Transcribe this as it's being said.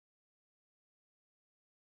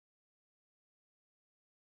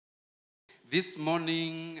This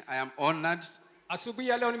morning, I am honored Asubuhi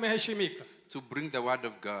ya leo nimeheshimika to bring the word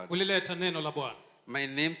of God. kulileta neno la Bwana. My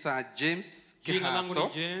names are James Jina langu ni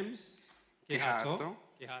Kihato, James Kihato.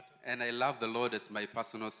 and I love the Lord as my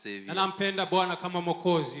personal Savior. Na nampenda Bwana kama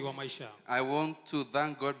mwokozi wa maisha yangu. I want to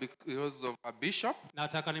thank God because of our bishop,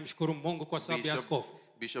 Nataka nimshukuru Mungu kwa sababu ya askofu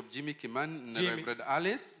Bishop Jimmy Kimani and Reverend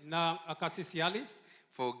Alice, na kasisi Alice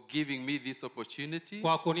for giving me this opportunity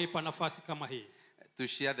kwa kunipa nafasi kama hii to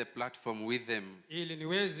share the platform with them. ili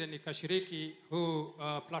niweze nikashiriki huu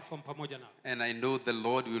platform pamoja nao. And I know the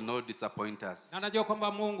Lord will not disappoint us. Na najua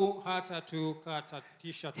kwamba Mungu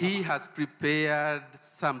hatatukatisha tamaa. He has prepared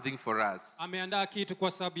something for us. Ameandaa kitu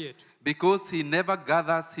kwa sababu yetu. Because he never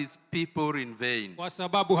gathers his people in vain. Kwa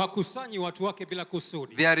sababu hakusanyi watu wake bila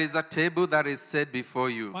kusudi. There is a table that is set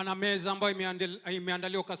before you. Pana meza ambayo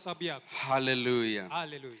imeandaliwa kwa sababu yako. Hallelujah.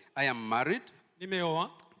 Hallelujah. I am married Nimeoa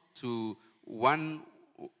to one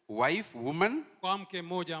woman, kwa mke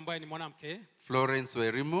mmoja ambaye ni mwanamke, Florence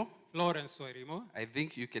Werimo. Florence Werimo. I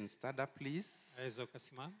think you can stand up, please, Aweza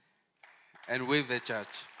kusimama and wave the church.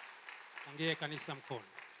 angie kanisa mkono.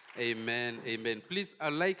 Amen, amen. Please,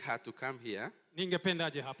 I'd like her to come here Ningependa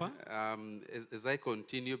aje hapa as I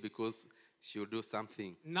continue, because she'll do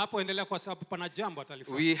something. napoendelea kwa sababu pana jambo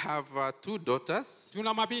atalifanya. We have two daughters,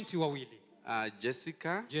 Tuna mabinti wawili,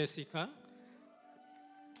 Jessica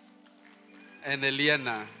and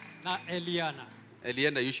na Eliana.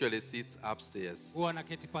 Eliana usually sits upstairs. huwa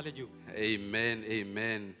anaketi pale juu. Amen,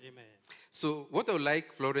 amen. Amen. So what I would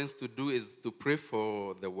like Florence to do is to pray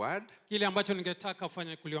for the word, Kile ambacho ningetaka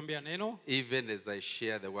ufanye kuliombea neno even as I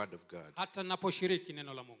share the word of God. hata ninaposhiriki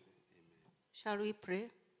neno la Mungu. Shall we pray?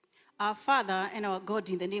 Our Father and our God,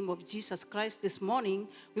 in the name of Jesus Christ, this morning,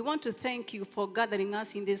 we want to thank you for gathering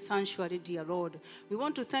us in this sanctuary, dear Lord. We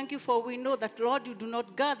want to thank you for we know that, Lord, you do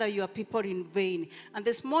not gather your people in vain. And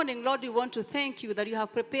this morning, Lord, we want to thank you that you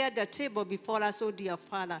have prepared a table before us, oh dear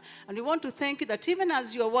Father. And we want to thank you that even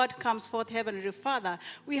as your word comes forth, Heavenly Father,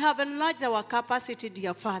 we have enlarged our capacity,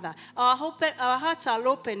 dear Father. Our hearts are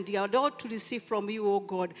open, dear Lord, to receive from you, oh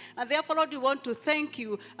God. And therefore, Lord, we want to thank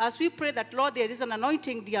you as we pray that, Lord, there is an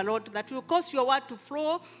anointing, dear Lord, that will cause your word to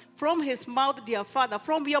flow from his mouth, dear Father,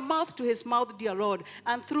 from your mouth to his mouth, dear Lord,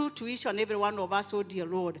 and through to each and every one of us, oh dear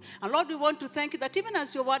Lord. And Lord, we want to thank you that even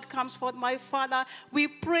as your word comes forth, my Father, we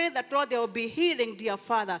pray that, Lord, there will be healing, dear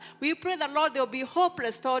Father. We pray that, Lord, there will be hope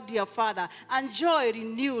restored, dear Father, and joy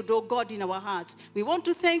renewed, oh God, in our hearts. We want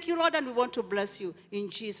to thank you, Lord, and we want to bless you. In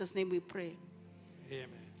Jesus' name we pray. Amen.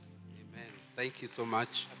 Amen. Thank you so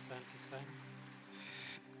much. Asante sana.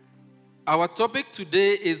 Our topic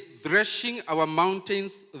today is threshing our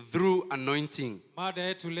mountains through anointing. Mada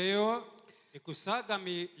yetu leo ni kusaga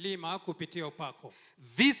milima kupitia upako.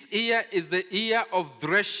 This year is the year of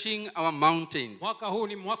threshing our mountains. Mwaka huu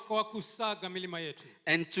ni mwaka wa kusaga milima yetu.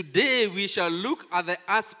 And today we shall look at the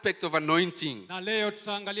aspect of anointing. Na leo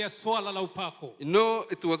tutaangalia swala la upako. You know,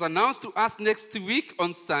 it was announced to us next week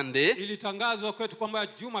on Sunday, Ilitangazwa kwetu kwamba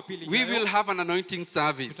Jumapili we will ijayo have an anointing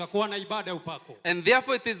service. tutakuwa na ibada ya upako. And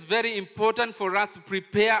therefore it is very important for us to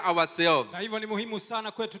prepare ourselves Na hivyo ni muhimu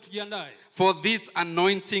sana kwetu tujiandae for this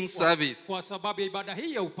anointing service. kwa sababu ya ibada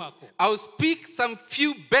hii ya upako. I'll speak some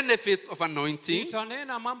few benefits of anointing,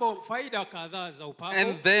 Nitanena mambo faida kadhaa za upako.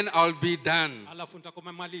 and then I'll be done. Alafu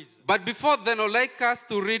nitakomaliza. But before then, I'd like us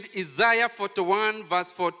to read Isaiah 41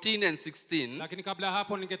 verse 14 and 16. Lakini kabla ya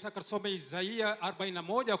hapo ningetaka tusome Isaia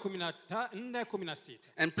 41:14-16.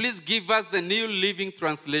 And please give us the New Living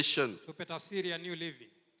Translation. Tupe tafsiri ya New Living.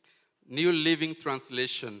 New Living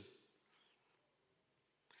Translation.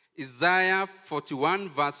 Isaiah 41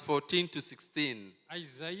 verse 14 to 16.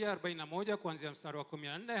 Isaia 41 kuanzia mstari wa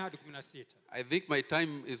 14 hadi 16. I think my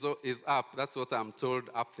time is up. That's what I'm told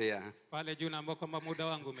up there. Pale juu naambiwa kwamba muda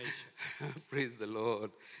wangu umeisha. Praise the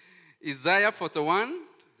Lord. Isaiah 41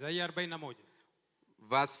 Isaia 41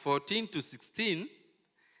 verse 14 to 16.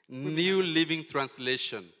 New Living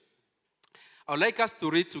Translation. I would like us to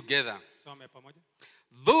read together. some pamoja.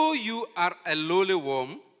 Though you are a lowly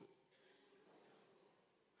worm,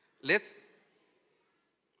 let's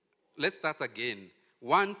start again.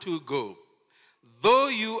 1, 2, go. Though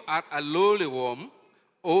you are a lowly worm,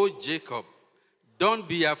 O Jacob, don't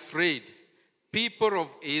be afraid, people of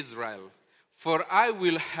Israel, for I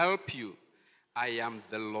will help you. I am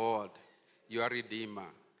the Lord, your Redeemer.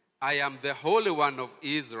 I am the Holy One of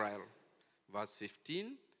Israel. Verse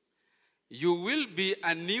 15. You will be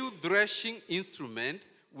a new threshing instrument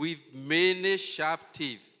with many sharp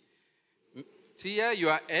teeth. Tear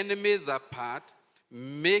your enemies apart,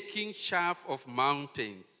 making chaff of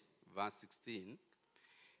mountains. Verse 16.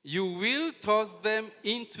 You will toss them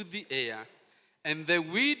into the air and the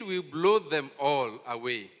wind will blow them all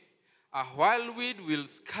away. A whirlwind will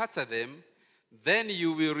scatter them. Then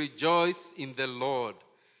you will rejoice in the Lord.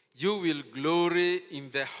 You will glory in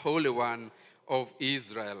the Holy One of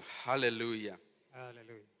Israel. Hallelujah.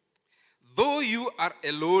 Hallelujah. Though you are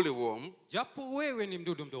a lowly worm, Japo wewe ni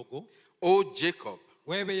mdudu mdogo, O Jacob,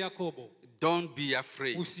 wewe Yakobo, don't be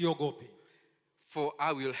afraid, usiogope, for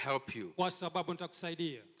I will help you. kwa sababu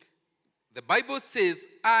nitakusaidia. The Bible says,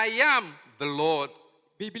 I am the Lord.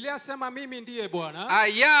 Biblia sema mimi ndiye Bwana.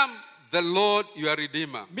 I am the Lord your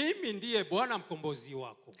Redeemer. Mimi ndiye Bwana mkombozi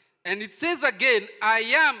wako. And it says again, I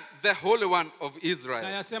am the Holy One of Na Israel.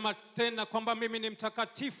 yasema tena kwamba mimi ni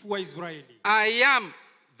mtakatifu wa Israeli. I am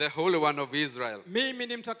the Holy One of Israel. Mimi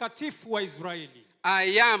ni mtakatifu wa Israeli.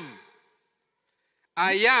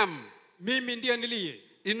 I am. Mimi ndiye niliye.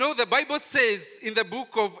 You know, the Bible says in the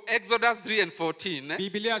book of Exodus 3 and 14,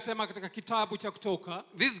 Biblia sema katika kitabu cha Kutoka,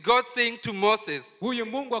 this God saying to Moses, huyu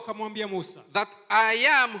Mungu akamwambia Musa, that I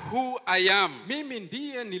am who I am. mimi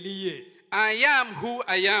ndiye niliye. I am who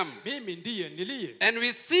I am. Mimi ndiye niliye. And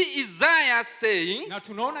we see Isaiah saying Na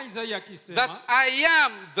tunaona Isaia akisema, that I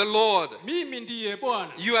am the Lord, mimi ndiye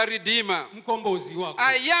Bwana your Redeemer. mkombozi wako.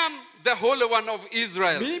 I am the Holy One of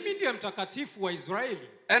Israel. Mimi ndiye mtakatifu wa Israeli.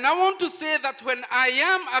 And I want to say that when I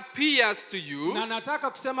am appears to you, Na nataka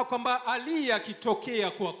kusema kwamba aliye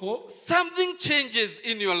akitokea kwako, something changes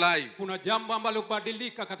in your life. kuna jambo ambalo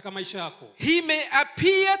kubadilika katika maisha yako. He may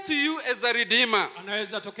appear to you as a Redeemer.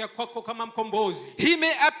 Anaweza tokea kwako kama mkombozi. He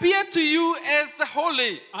may appear to you as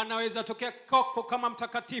holy. Anaweza tokea kwako kama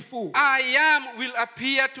mtakatifu. I am will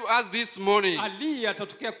appear to us this morning. Aliye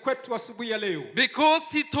atatokea kwetu asubuhi ya leo. Because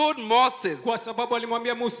he told Moses, Kwa sababu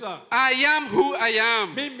alimwambia Musa, I am who I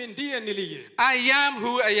am. mimi ndiye niliye. I am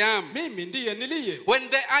who I am. Mimi ndiye niliye. When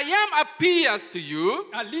the I am appears to you,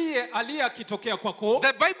 Aliye akitokea kwako,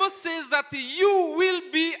 the Bible says that you will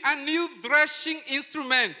be a new threshing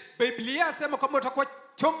instrument. Biblia sema kwamba utakuwa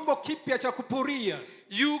chombo kipya cha kupuria.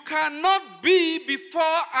 You cannot be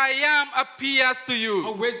before I am appears to you.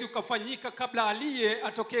 Hauwezi ukafanyika kabla aliye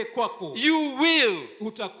atokee kwako. You will.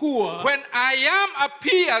 Utakuwa When I am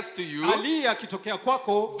appears to you, aliye akitokea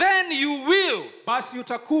kwako, then you will. basi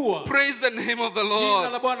utakuwa. Praise the name of the Jina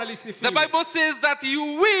Lord. la Bwana The lisifiwe. Bible says that you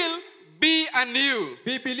will be anew.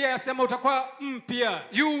 Biblia yasema utakuwa mpya.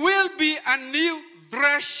 You will be a new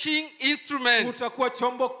threshing instrument. Utakuwa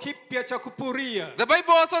chombo kipya cha kupuria. The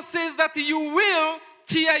Bible also says that you will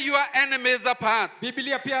tear your enemies apart.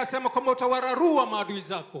 Biblia pia yasema kwamba utawararua maadui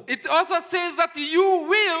zako. It also says that you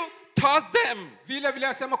will toss them. Vile vile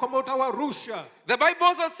yasema kwamba utawarusha. The Bible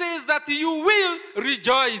also says that you will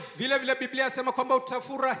rejoice. Vile vile Biblia yasema kwamba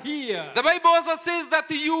utafurahia. The Bible also says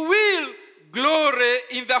that you will glory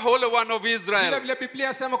in the Holy One of Vile Israel. vile Biblia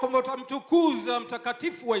yasema kwamba utamtukuza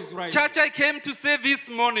mtakatifu wa Israeli. Church, I came to say this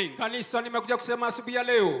morning Kanisa, nimekuja kusema asubuhi ya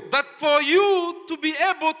leo, that for you to be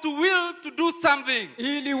able to will to do something,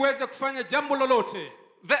 ili uweze kufanya jambo lolote,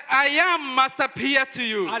 the I am must appear to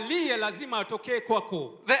you. aliye lazima atokee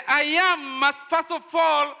kwako. The I am must first of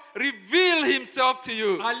all reveal himself to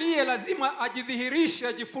you. Aliye lazima ajidhihirishe,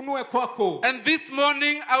 ajifunue kwako. And this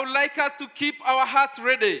morning I would like us to keep our hearts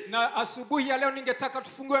ready, Na asubuhi ya leo ningetaka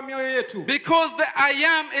tufungue mioyo yetu, because the I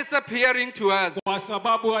am is appearing to us. kwa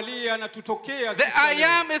sababu aliye anatutokea The siku ya I leo.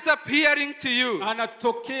 am is appearing to you.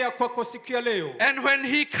 Anatokea kwako siku ya leo. And when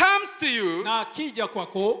he comes to you, Na akija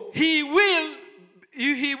kwako, he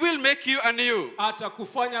will make you anew.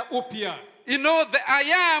 atakufanya upya. You know, the I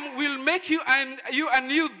am will make you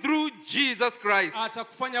anew through Jesus Christ.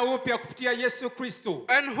 Atakufanya upya kupitia Yesu Kristo.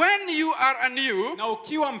 And when you are anew, Na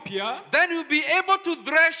ukiwa mpya, then you'll be able to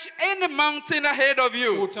thresh any mountain ahead of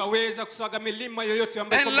you. utaweza kusaga milima yoyote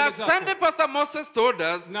ambayo And last Sunday, Pastor Moses told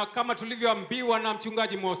us, na kama tulivyoambiwa na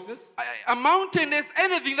mchungaji Moses, a mountain is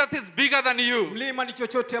anything that is bigger than you. mlima ni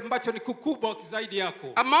chochote ambacho ni kikubwa zaidi yako.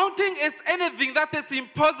 A mountain is anything that is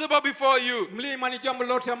impossible before you. Mlima ni jambo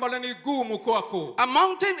lote ambalo ni gumu kwako. A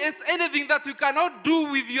mountain is anything that you cannot do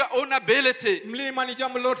with your own ability. Mlima ni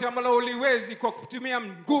jambo lote ambalo uliwezi kwa kutumia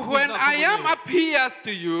nguvu When zako I am mwenyewe. appears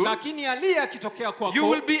to you, Lakini aliye akitokea kwako, you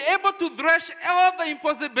will be able to thresh all the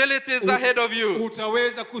impossibilities ahead of you.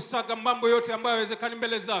 utaweza kusaga mambo yote ambayo yawezekani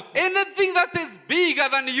mbele zako. Anything that is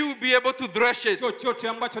bigger than you will be able to thresh it. Chochote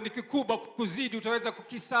ambacho ni kikubwa kukuzidi utaweza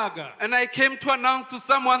kukisaga. And I came to announce to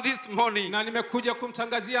someone this morning Na nimekuja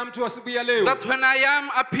kumtangazia mtu asubuhi ya leo, that when I am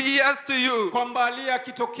appears to you, kwamba aliye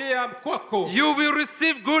akitokea kwako you will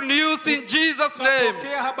receive good news in Jesus' name.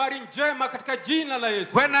 utapokea habari njema katika jina la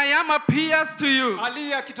Yesu. When I am appears to you,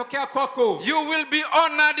 Aliye akitokea kwako you will be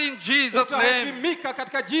honored in Jesus' name. utaheshimika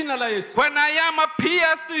katika jina la Yesu. When I am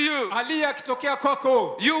appears to you, Aliye akitokea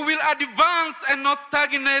kwako you will advance and not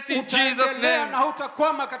stagnate in Jesus' utaendelea name. na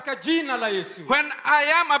hutakwama katika jina la Yesu. When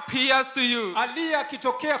I am appears to you, Aliye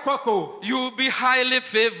akitokea kwako you will be highly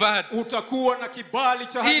favored utakuwa na kibali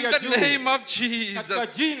cha hali in ya the juu name of katika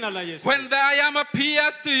Jesus. jina la Yesu. When the I am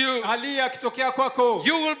appears to you, Aliye akitokea kwako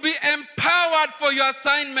you will be empowered for your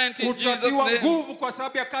assignment in Jesus' utatiwa name. nguvu kwa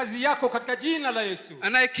sababu ya kazi yako katika jina la Yesu.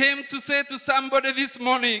 And I came to say to somebody this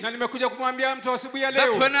morning Na nimekuja kumwambia mtu asubuhi ya that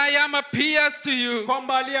leo when I am appears to you,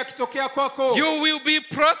 kwamba aliye akitokea kwako you will be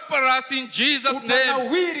prosperous in Jesus' name.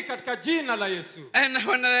 utanawiri katika jina la Yesu. And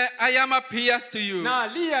when I am appears to you, Na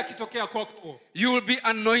aliye akitokea kwako you will be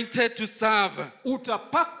anointed to serve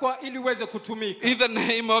utapakwa ili uweze kutumika in the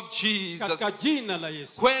name of katika Jesus. jina la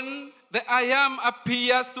Yesu. When the I am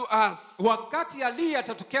appears to us, Wakati aliye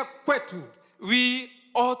atatokea kwetu we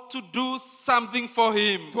ought to do something for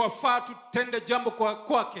him. tuwafaa tutende jambo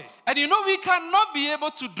kwake. And you know, we cannot be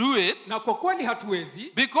able to do it Na kwa kweli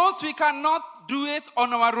hatuwezi because we cannot do it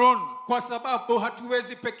on our own. kwa sababu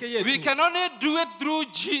hatuwezi peke We yetu. can only do it through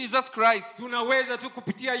Jesus Christ. Tunaweza tu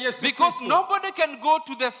kupitia Yesu Because Kristo. nobody can go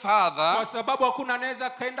to the Father Kwa sababu hakuna anaweza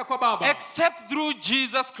kaenda kwa Baba except through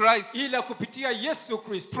Jesus Christ. ila kupitia Yesu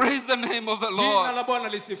Kristo. Praise the name of the Jina Lord. la Bwana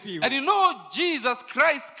lisifiwe. And you know, Jesus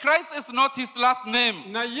Christ, Christ is not his last name.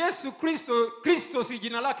 Na Yesu Kristo, Kristo si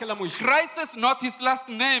jina lake la mwisho. Christ is not his last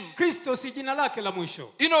name. Kristo si jina lake la mwisho.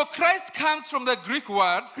 You know, Christ comes from the Greek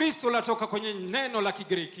word, Kristo latoka kwenye neno la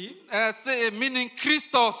Kigiriki meaning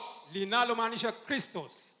Christos. linalomaanisha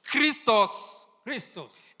Christos. Christos.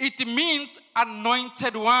 Christos. It means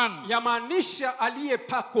anointed one. Yamaanisha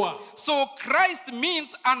aliyepakwa. So Christ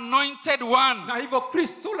means anointed one. Na hivyo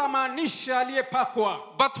Kristo la maanisha aliyepakwa.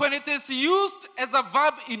 But when it is used as a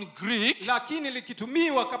verb in Greek, Lakini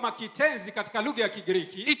likitumiwa kama kitenzi katika lugha ya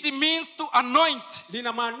Kigiriki it means to anoint.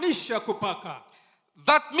 linamaanisha kupaka.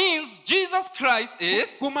 That means Jesus Christ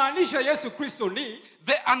is Kumaanisha Yesu Kristo ni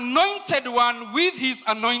the anointed one with his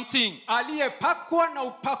anointing. aliyepakwa na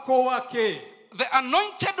upako wake. The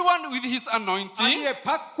anointed one with his anointing,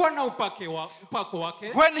 Aliyepakwa na upako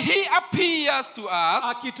wake. when he appears to us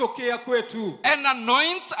Akitokea kwetu and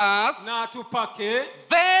anoints us, na atupake,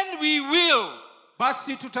 then we will.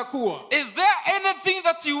 basi tutakuwa. Is there anything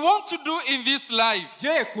that you want to do in this life?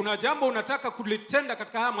 Je, kuna jambo unataka kulitenda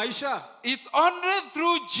katika haya maisha? It's only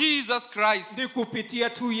through Jesus Christ, Ni kupitia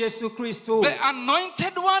tu Yesu Kristo. the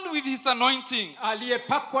anointed one with his anointing,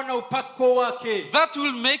 Aliyepakwa na upako wake. that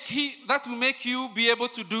will make you be able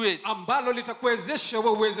to do it. Ambalo litakuwezesha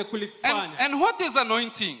wewe uweze And, kulifanya. and what is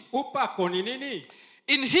anointing? Upako ni nini?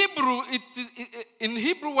 In Hebrew, in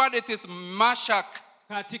Hebrew word it is mashak.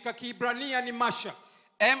 Katika Kiebrania ni mashak.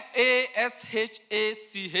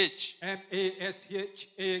 M-A-S-H-A-C-H.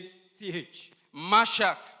 M-A-S-H-A-C-H.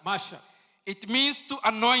 Mashak. Mashak. It means to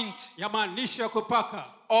anoint Yamaanisha kupaka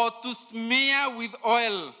or to smear with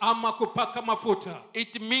oil. ama kupaka mafuta.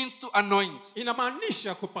 It means to anoint.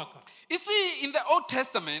 Inamaanisha kupaka. You see, in the Old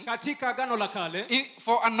Testament, Katika Agano la Kale,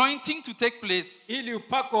 for anointing to take place, ili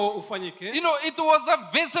upako ufanyike, you know, it was a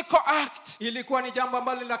physical act. ilikuwa ni jambo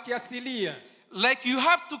ambalo la kiasilia. Like you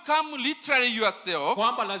have to come literally yourself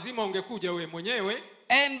Kwamba lazima ungekuja wewe mwenyewe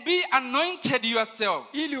and be anointed yourself.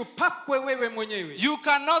 ili upakwe wewe mwenyewe. You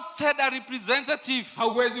cannot send a representative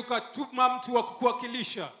Hauwezi ukatuma mtu wa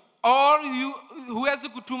kukuwakilisha. or huwezi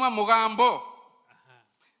kutuma mugambo.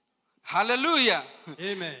 Hallelujah.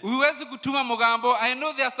 Amen. Huwezi kutuma mugambo. I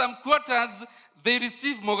know there are some quarters they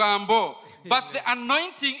receive mugambo, but the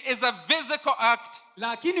anointing is a physical act.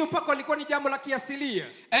 Lakini upako ulikuwa ni jambo la kiasilia.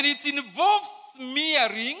 And it involves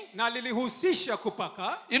smearing. Na lilihusisha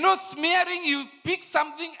kupaka. You know, smearing, you pick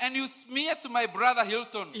something and you smear to my brother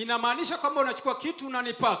Hilton. Inamaanisha kwamba unachukua kitu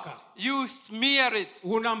unanipaka. You smear it.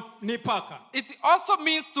 Unanipaka. It also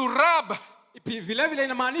means to rub. Vile vile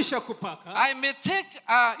inamaanisha kupaka. I may take,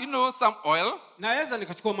 some oil. Naweza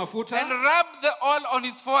nikachukua mafuta. And rub the oil on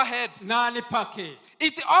his forehead. Na nipake.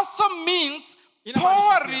 It also means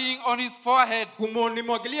pouring on his forehead.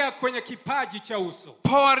 Kumwagilia kwenye kipaji cha uso.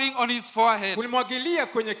 Pouring on his forehead. Kumwagilia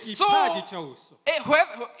kwenye kipaji cha uso.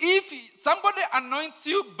 If somebody anoints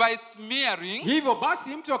you by smearing, hivyo basi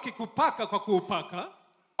mtu akikupaka kwa kuupaka,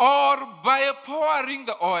 or by pouring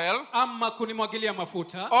the oil, ama kunimwagilia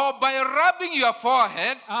mafuta, or by rubbing your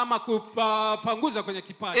forehead, ama kupanguza kwenye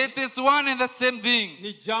kipaji, it is one and the same thing.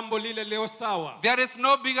 ni jambo lile leo sawa. There is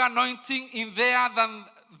no bigger anointing in there than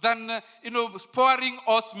than pouring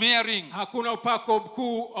or smearing. Hakuna upako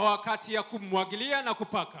mkuu wakati ya kumwagilia na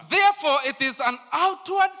kupaka. Therefore, it is an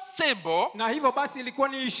outward symbol Na hivyo basi ilikuwa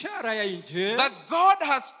ni ishara ya nje that God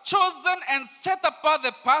has chosen and set apart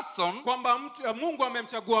the person kwamba Mungu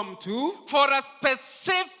amemchagua mtu for a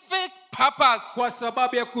specific purpose. kwa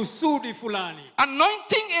sababu ya kusudi fulani.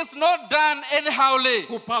 Anointing is not done anyhowly.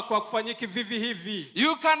 Kupakwa kufanyiki vivi hivi.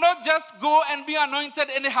 You cannot just go and be anointed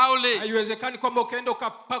anyhowly. Haiwezekani kwamba ukaenda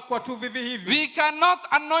ukapakwa tu vivi hivi. We cannot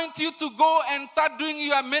anoint you to go and start doing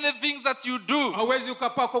your many things that you do. Hauwezi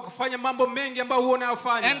ukapakwa kufanya mambo mengi ambayo huwa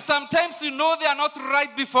unayafanya. And sometimes they are not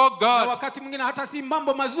right before Na God. wakati mwingine hata si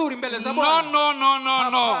mambo mazuri mbele za No, Bwana. no, no, no,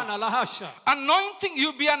 no. Hapana, la hasha. Anointing,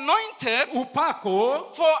 you be anointed Upako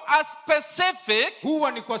for a specific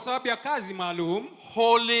huwa ni kwa sababu ya kazi maalum,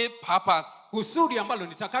 holy purpose. kusudi ambalo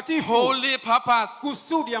ni takatifu. Holy purpose.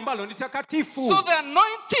 Kusudi ambalo ni takatifu. So the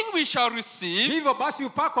anointing we shall receive Hivyo basi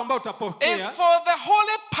upako ambao is utapokea for the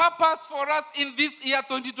holy purpose for us in this year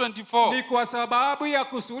 2024. ni kwa sababu ya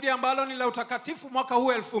kusudi ambalo ni la utakatifu mwaka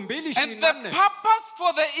huu And the 2024. purpose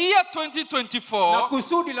for the year Na 2024,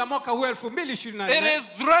 kusudi la mwaka huu it 2024 is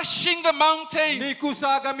threshing the mountain. ni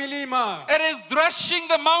kusaga milima. It is threshing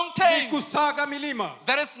the Ni mountain. kusaga milima.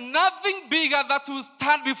 There is nothing bigger that will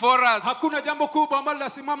stand before us. Hakuna jambo kubwa ambalo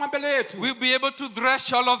lasimama mbele yetu. We'll be able to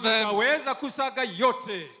thresh all of them. Naweza kusaga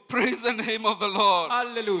yote. Praise the name of the Lord.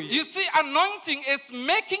 Hallelujah. You see, anointing is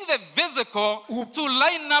making the physical to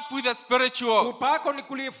line up with the spiritual. Upako ni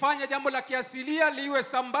kulifanya jambo la kiasilia liwe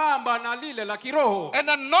sambamba na lile la kiroho. And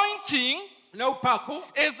anointing Na upako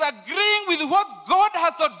is agreeing with what God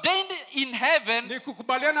has ordained in heaven ni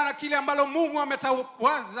kukubaliana na kile ambalo Mungu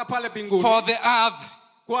ametawaza pale mbinguni for the earth.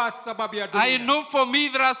 kwa sababu ya I dunia. know for me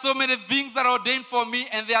there are so many things that are ordained for me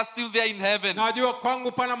and they are still there in heaven. Najua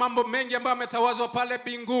kwangu pana mambo mengi ambayo ametawazwa pale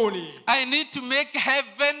mbinguni. I need to make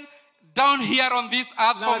heaven down here on this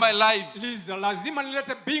earth for my life. Lazima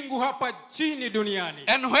nilete mbingu hapa chini duniani.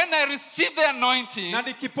 And when I receive the anointing, Na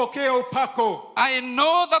nikipokea upako, I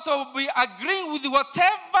know that I will be agreeing with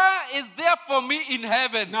whatever is there for me in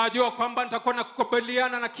heaven najua kwamba nitakuwa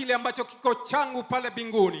nakukubaliana na kile ambacho kiko changu pale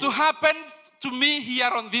mbinguni. to happen to me here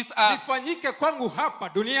on this earth. Ifanyike kwangu hapa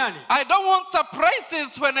duniani. I don't want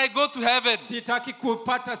surprises when I go to heaven Sitaki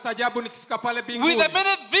kupata sajabu nikifika pale with mbinguni. the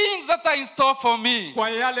many things that are in store for me. Kwa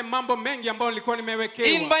yale mambo mengi ambayo nilikuwa In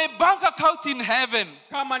nimewekewa. my bank account in heaven,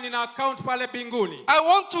 Kama nina account pale mbinguni, I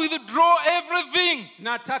want to withdraw everything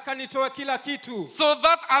nataka nitoe kila kitu so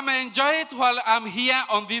that I may enjoy it while I'm here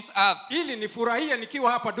on this earth. ili nifurahie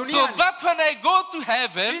nikiwa hapa So duniani. that when I go to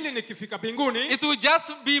heaven, Ili nikifika mbinguni, it will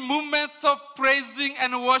just be moments of praising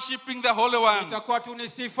and worshiping the Holy One. itakuwa tu ni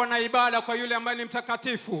sifa na ibada kwa yule ambaye ni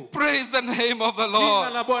mtakatifu. Praise the name of the Jina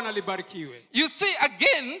Lord. la Bwana libarikiwe. You see,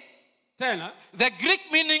 again, Tena the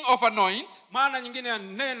Greek meaning of anoint maana nyingine ya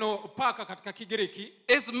neno paka katika Kigiriki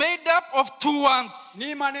is made up of two words.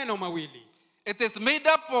 ni maneno mawili. It is made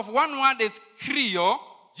up of one word is krio,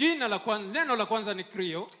 Neno la kwanza ni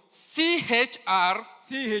krio,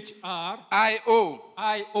 C-H-R-I-O,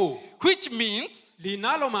 CHRIO, which means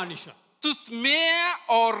linalomaanisha to smear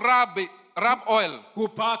or rub oil.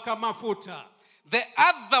 kupaka mafuta. The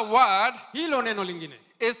other word Hilo neno lingine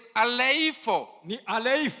is aleipho, ni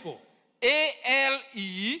aleifo,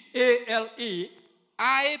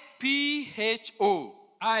 A-L-E-I-P-H-O,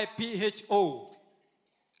 ALEIPHO,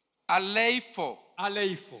 aleipho,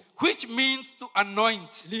 aleifo, which means to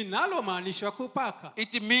anoint. linalomaanisha kupaka.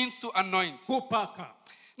 It means to anoint. Kupaka.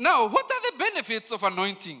 Now, what are the benefits of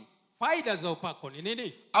anointing? Faida za upako ni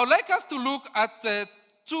nini? I would like us to look at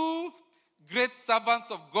two great servants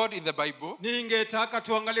of God in the Bible Ningetaka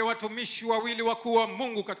tuangalie watumishi wawili wakuu wa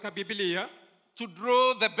Mungu katika Biblia to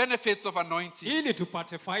draw the benefits of anointing. ili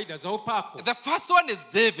tupate faida za upako. The first one is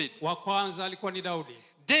David. Wa kwanza alikuwa ni Daudi,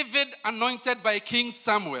 David anointed by King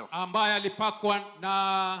Samuel. ambaye alipakwa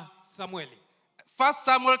na Samueli. 1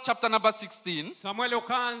 Samuel chapter number 16, Samueli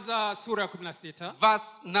ukaanza sura ya 16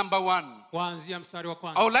 verse number 1. kuanzia mstari wa I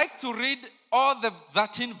kwanza. would like to read all the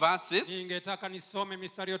 13 verses Ningetaka nisome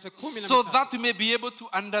mistari yote 10 so that we may be able to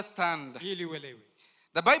understand. ili uelewe.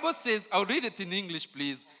 The Bible says, I'll read it in English,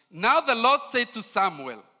 please. Now the Lord said to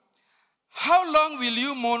Samuel, how long will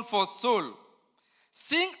you mourn for Saul,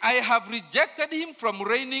 seeing I have rejected him from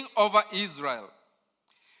reigning over Israel?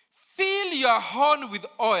 Fill your horn with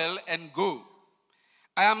oil and go.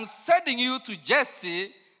 I am sending you to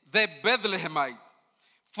Jesse the Bethlehemite,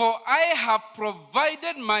 for I have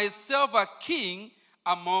provided myself a king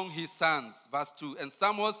among his sons. Verse 2, and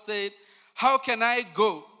Samuel said, how can I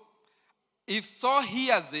go? If Saul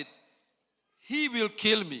hears it, he will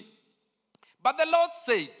kill me. But the Lord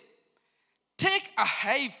said, take a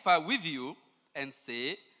heifer with you and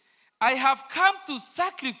say, I have come to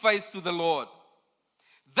sacrifice to the Lord.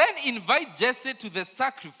 Then invite Jesse to the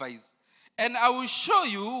sacrifice, and I will show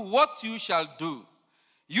you what you shall do.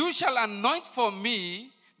 You shall anoint for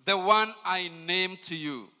me the one I name to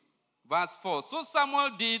you. Verse 4. So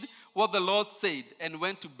Samuel did what the Lord said and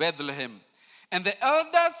went to Bethlehem. And the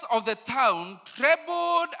elders of the town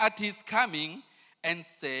trembled at his coming and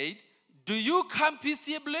said, do you come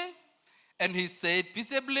peaceably? And he said,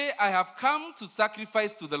 peaceably I have come to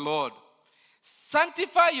sacrifice to the Lord.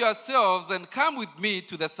 Sanctify yourselves and come with me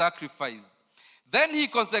to the sacrifice. Then he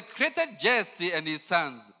consecrated Jesse and his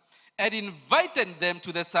sons and invited them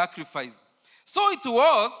to the sacrifice. So it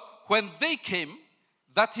was when they came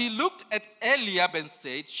that he looked at Eliab and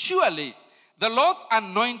said, surely the Lord's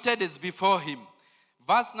anointed is before him.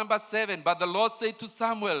 Verse number 7, but the Lord said to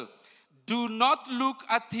Samuel, do not look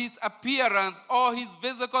at his appearance or his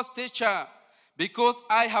physical stature, because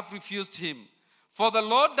I have refused him. For the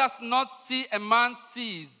Lord does not see a man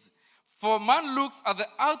sees. For man looks at the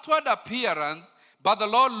outward appearance, but the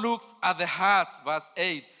Lord looks at the heart. Verse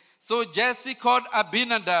 8. So Jesse called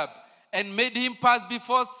Abinadab and made him pass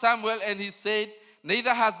before Samuel, and he said,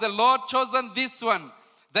 neither has the Lord chosen this one.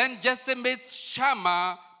 Then Jesse made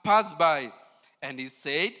Shammah pass by, and he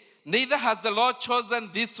said, neither has the Lord chosen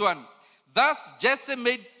this one. Thus Jesse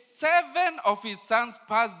made 7 of his sons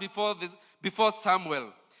pass before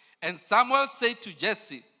Samuel. And Samuel said to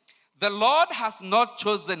Jesse, the Lord has not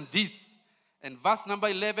chosen this. And verse number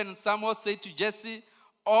 11, and Samuel said to Jesse,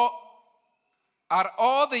 are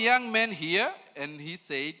all the young men here? And he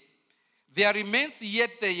said, there remains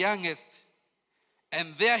yet the youngest,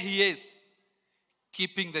 and there he is,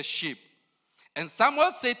 keeping the sheep. And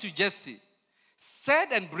Samuel said to Jesse,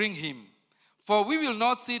 send and bring him, for we will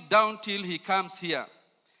not sit down till he comes here.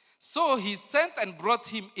 So he sent and brought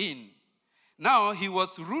him in. Now he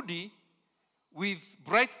was ruddy, with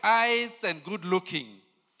bright eyes and good looking.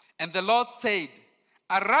 And the Lord said,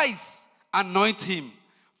 arise, anoint him,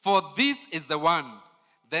 for this is the one.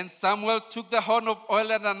 Then Samuel took the horn of oil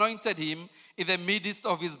and anointed him in the midst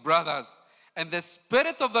of his brothers. And the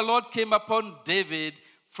Spirit of the Lord came upon David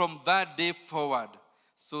from that day forward.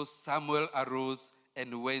 So Samuel arose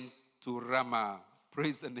and went to Ramah.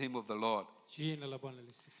 Praise the name of the Lord.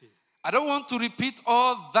 I don't want to repeat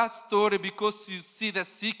all that story because you see the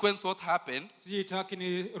sequence, what happened.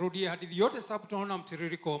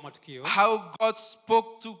 How God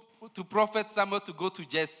spoke to Prophet Samuel to go to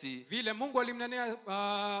Jesse.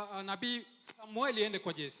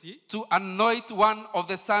 To anoint one of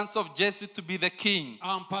the sons of Jesse to be the king.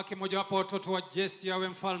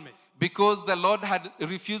 Because the Lord had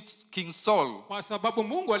refused King Saul.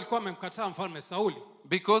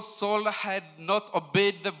 Because Saul had not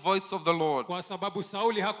obeyed the voice of the Lord.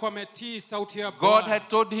 God had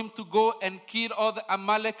told him to go and kill all the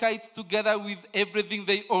Amalekites together with everything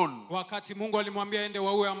they own.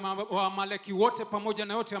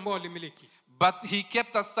 But he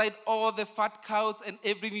kept aside all the fat cows and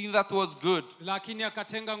everything that was good.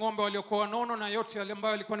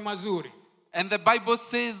 And the Bible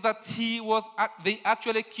says that they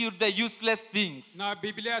actually killed the useless things. And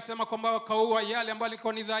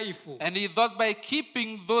he thought by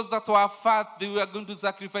keeping those that were fat, they were going to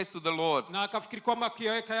sacrifice to the Lord. But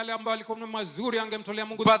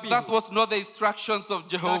that was not the instructions of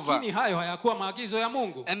Jehovah.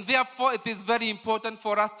 And therefore it is very important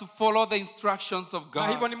for us to follow the instructions of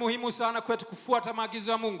God.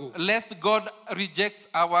 Lest God rejects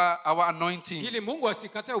our anointing.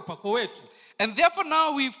 And therefore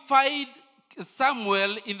now we find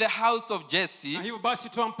Samuel in the house of Jesse.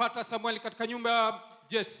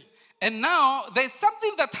 And now there's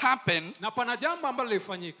something that happened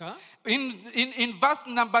in verse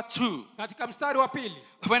number 2.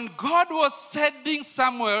 When God was sending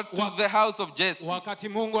Samuel to the house of Jesse,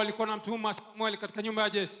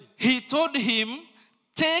 he told him,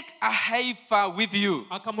 take a heifer with you.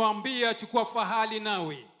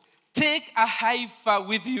 Take a heifer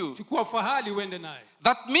with you.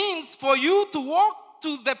 That means for you to walk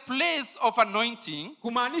to the place of anointing,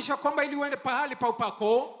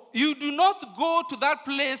 you do not go to that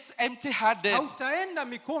place empty-handed.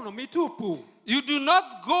 You do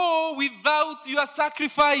not go without your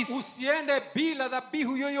sacrifice. It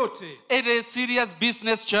is serious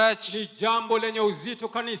business, church.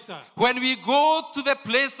 When we go to the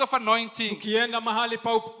place of anointing,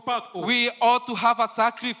 we ought to have a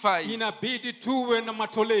sacrifice in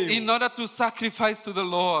order to sacrifice to the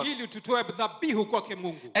Lord.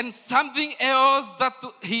 And something else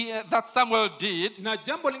that Samuel did,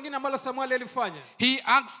 he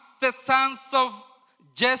asked the sons of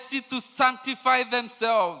Jesse to sanctify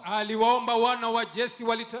themselves. Aliwaomba wana wa Jesse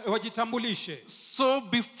wajitambulishe. So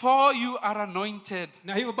before you are anointed,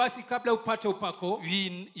 Na hivyo basi kabla upate upako,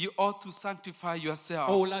 you ought to sanctify yourself.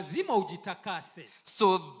 lazima ujitakase.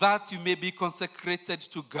 So that you may be consecrated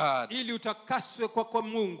to God. Ili utakaswe kwa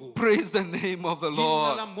Mungu. Praise the name of the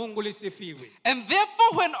Lord. Jina la Mungu lisifiwe. And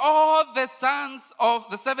therefore when all the 7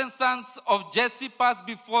 sons of Jesse passed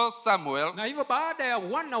before Samuel, Na hivyo baada ya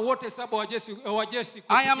wana wote 7 wa Jesse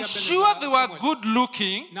I am sure they were good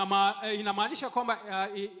looking. na inamaanisha kwamba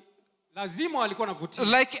lazima walikuwa navutia.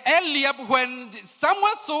 Like Eliab, when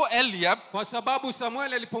Samuel saw Eliab, Kwa sababu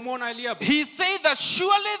Samuel alipomwona Eliab, he said that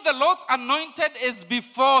surely the Lord's anointed is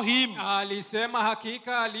before him. alisema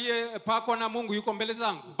hakika aliyepakwa na Mungu yuko mbele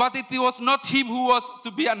zangu. But it was not him who was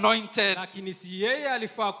to be anointed. Lakini si yeye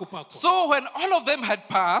alifaa kupakwa. So when all of them had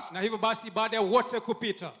passed, Na hivyo basi baada ya wote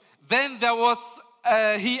kupita, then there was,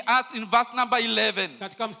 he asked in verse number 11.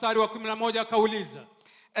 katika mstari wa 11 akauliza.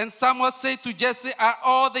 And Samuel said to Jesse, are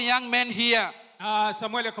all the young men here?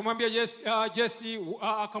 Samuel akamwambia Jesse,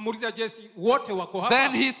 akamuuliza Jesse, wote wako hapa?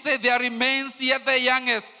 Then he said, there remains yet the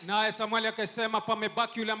youngest. Naye Samuel akasema,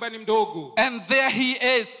 pamebaki yule ambaye ni mdogo. And there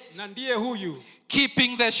he is, Na ndiye huyu,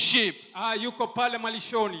 keeping the sheep. yuko pale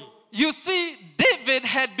malishoni. You see, David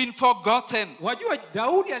had been forgotten. Wajua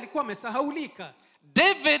Daudi alikuwa amesahaulika.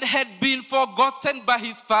 David had been forgotten by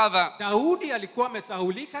his father. Daudi alikuwa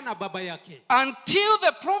amesahaulika na baba yake. Until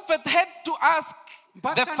the prophet had to ask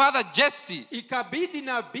the father Jesse, Ikabidi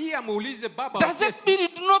nabii amuulize baba does it Jesse, mean you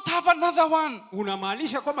do not have another one?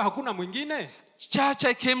 unamaanisha kwamba hakuna mwingine? Church,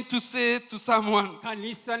 I came to say to someone,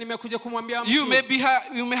 Kanisa, nimekuja kumwambia mtu,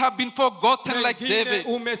 you may have been forgotten like David.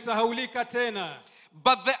 Umesahaulika tena.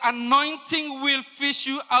 But the anointing will fish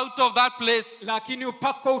you out of that place. Lakini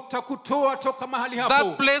upako utakutoa toka mahali hapo.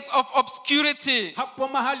 That place of obscurity. Hapo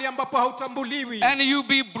mahali ambapo hautambuliwi. And you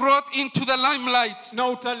be brought into the limelight. Na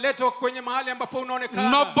utaletwa kwenye mahali ambapo unaonekana.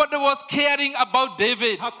 Nobody was caring about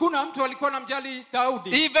David. Hakuna mtu alikuwa anamjali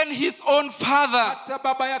Daudi. Even his own father. Hata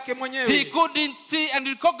baba yake mwenyewe. He couldn't see and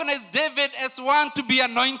recognize David as one to be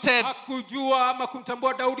anointed. Hakujua ama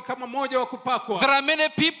kumtambua Daudi kama mmoja wa kupakwa. There are many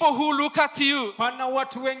people who look at you. Pana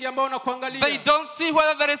watu wengi ambao wanakuangalia. They don't see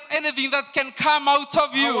whether there is anything that can come out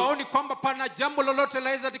of you. Hawaoni kwamba pana jambo lolote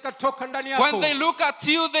laweza likatoka ndani yako. When they look at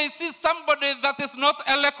you, they see somebody that is not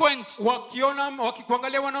eloquent.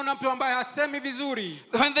 Wakikuangalia wanaona mtu ambaye hasemi vizuri.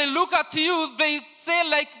 When they look at you, they say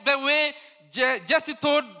like the way Jesse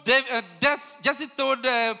told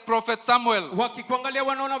Prophet Samuel. Wakikuangalia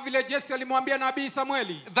wanaona vile Jesse alimwambia nabii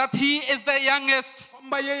Samueli. That he is the youngest.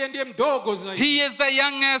 Kwamba yeye ndiye mdogo zaidi. He is the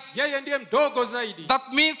youngest. Yeye ndiye mdogo zaidi.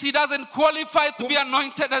 That means he doesn't qualify to be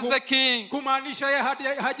anointed as the king. Kumaanisha yeye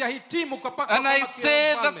hajahitimu kupakwa. And I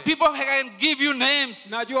say that people can give you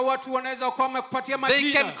names. Najua watu wanaweza kukupatia majina.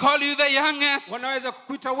 They can call you the youngest. Wanaweza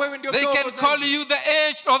kukuita wewe ndio mdogo zaidi. zaidi. They can call you the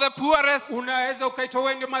aged or the poorest. Unaweza ukaitwa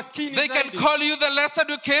wewe ndio maskini zaidi. They can call you the less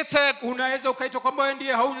educated. Unaweza ukaitwa kwamba wewe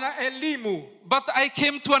ndiye hauna elimu. But I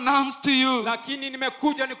came to announce to you, lakini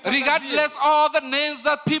nimekuja nikutangazie, regardless all the names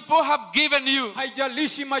that people have given you,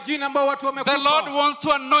 haijalishi majina ambayo watu wamekupa, the Lord wants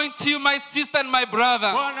to anoint you, my sister and my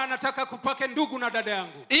brother. Bwana anataka kupake ndugu na dada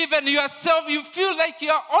yangu. Even yourself, you feel like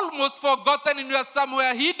you are almost forgotten and you are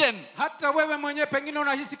somewhere hidden. Hata wewe mwenyewe pengine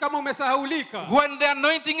unahisi kama umesahaulika. When the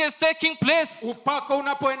anointing is taking place, upako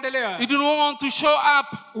unapoendelea, you don't want to show up.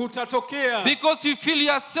 Utatokea. Because you feel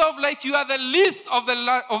yourself like you are the least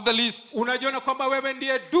of the least. Unajiona kwamba wewe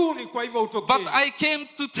ndiye duni, kwa hivyo utokee. But I came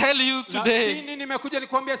to tell you today, lakini nimekuja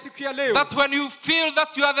nikwambia siku ya leo, that when you feel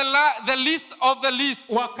that you are the least of the least,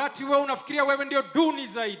 wakati wewe unafikiria wewe ndio duni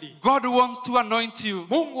zaidi, God wants to anoint you.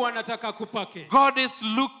 Mungu anataka kupake. God is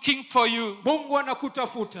looking for you. Mungu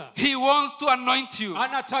anakutafuta. He wants to anoint you.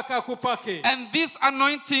 Anataka kupake. And this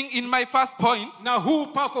anointing, in my first point, na huu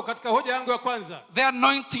upako katika hoja yangu ya kwanza, the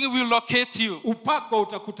anointing will locate you. Upako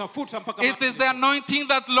utakutafuta mpaka. It is the anointing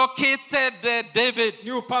that located David.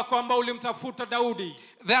 Ni upako ambao ulimtafuta Daudi.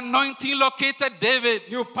 The anointing located David.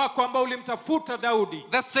 Ni upako ambao ulimtafuta Daudi.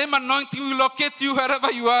 The same anointing will locate you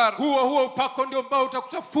wherever you are. Huo upako ndio ambao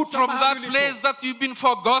utakutafuta from that place that you've been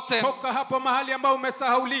forgotten. Toka hapo mahali ambao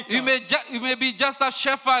umesahaulika. You may be just a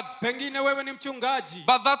shepherd. Pengine wewe ni mchungaji.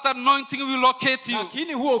 But that anointing will locate you.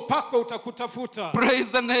 Lakini huo upako utakutafuta.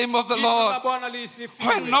 Praise the name of the Lord.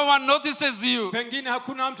 When no one notices you, pengine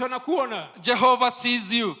hakuna mtu anakuona, Jehovah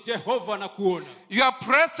sees you. Jehova anakuona. Your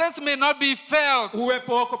presence may not be felt.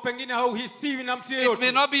 Uwepo wako pengine hauhisiwi na mtu It may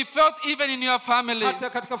yeyote. not be felt even in your family. Hata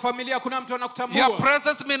katika familia kuna mtu Your anakutambua.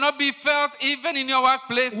 presence may not be felt even in your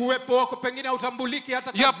workplace. Uwepo wako pengine hautambuliki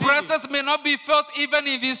hata Your kazini. presence may not be felt even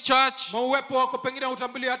in this church. Uwepo wako pengine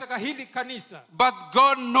hautambuliki hata hili kanisa. But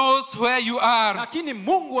God knows where you are. Lakini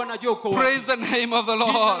Mungu anajua uko wapi. Praise the name of the Jina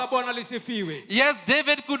la Lord. Bwana lisifiwe. Yes,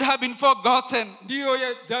 David could have been forgotten, Ndio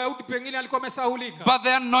Daudi pengine alikuwa amesahulika. but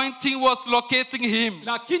the anointing was locating him.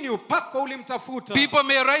 Lakini upako ulimtafuta. People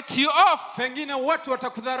may write you off, Pengine watu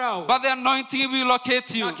watakudharau. but the anointing will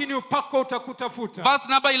locate you. Lakini upako utakutafuta. Verse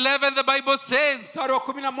number 11, the Bible says, Mstari wa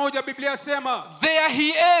 11 Biblia sema, there he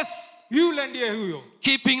is, yule ndiye huyo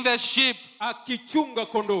keeping the sheep. akichunga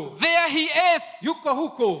kondoo. There he is. Yuko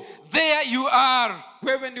huko. There you are.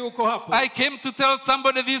 Wewe ndio uko hapo. I came to tell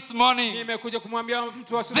somebody this morning, Nimekuja kumwambia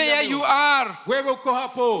mtu asubuhi there leo. you are. Wewe uko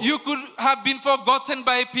hapo. You could have been forgotten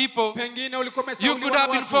by people. Pengine ulikuwa You umesahauliwa could na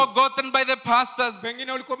have been watu. forgotten by the pastors.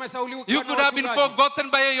 Pengine ulikuwa umesahauliwa You na could have been wachungaji. forgotten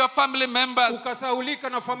by your family members. Ukasahaulika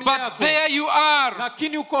na familia But yako. there you are.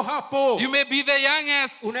 Lakini uko hapo. You may be the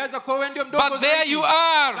youngest, Unaweza kuwa wewe ndio mdogo but there zaidi. you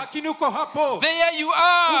are. Lakini uko hapo. There you Uko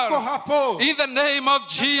are. hapo. In the name of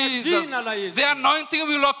Jesus, jina la Yesu. the anointing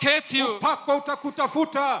will locate you. Upako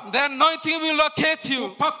utakutafuta. The anointing will locate you.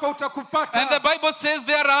 Upako utakupata. And the Bible says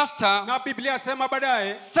thereafter, Na Biblia sema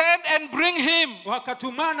baadaye send and bring him,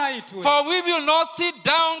 wakatumana aitwe. for we will not sit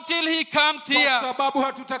down till he comes Kwa here. sababu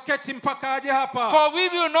hatutaketi mpaka aje hapa. For we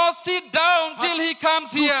will not sit down till he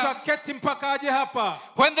comes here. Tutaketi mpaka aje hapa.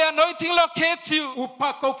 When the anointing locates you,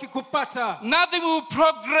 Upako ukikupata. nothing will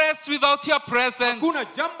progress without your presence. Kuna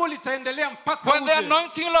jambo litaendelea mpaka When the uje.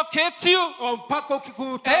 anointing locates you, Upako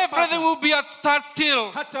ukikupata. everything will be at stand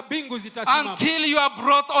still Hata bingu zitasimama. until you are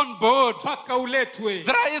brought on board. Mpaka uletwe.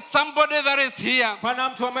 There is somebody that is here. Pana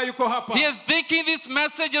mtu ambaye yuko hapa. He is thinking this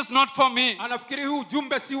message is not for me. Anafikiri huu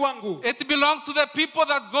ujumbe si wangu. It belongs to the people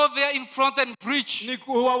that go there in front and preach. Ni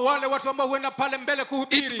kwa wale watu ambao huenda pale mbele It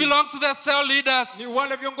kuhubiri. belongs to the cell leaders. Ni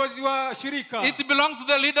wale viongozi wa shirika. It belongs to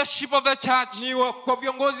the leadership of the church. Ni kwa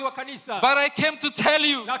viongozi wa kanisa. But I came to tell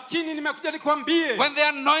you, Lakini nimekuja nikwambie. when the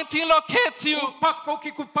anointing locates you, Upako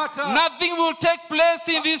ukikupata. nothing will take place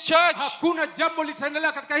in this church Hakuna jambo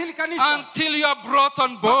litaendelea katika hili kanisa. until you are brought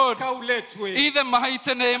on board. Mpaka uletwe. In the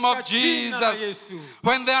mighty name of Katika jina la Jesus. Yesu.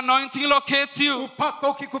 When the anointing locates you, Upako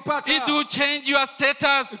ukikupata. it will change your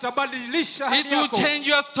status. Utabadilisha hali It will yako. change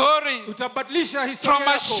your story. Utabadilisha historia From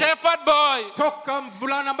a yako. shepherd boy Toka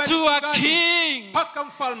mvulana ambaye to a mchungaji king. mpaka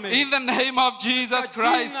mfalme. In the name of Jesus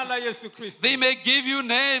Katika Christ. jina la Yesu Kristo. They may give you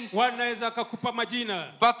names, Wanaweza akakupa majina.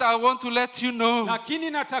 but I want to let you know Lakini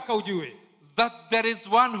nataka ujue. that there is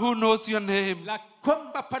one who knows your name. La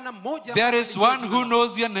kwamba pana moja. There is one who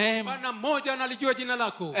knows your name. Pana moja analijua jina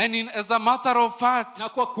lako. And as a matter of fact, Na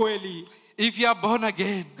kwa kweli. if you are born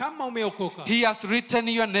again, Kama umeokoka. he has written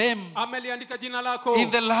your name Ameliandika jina lako. in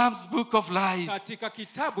the Lamb's book of life. Katika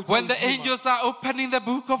kitabu cha When the uzima. angels are opening the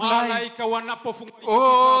book of life, Malaika wanapofungua hicho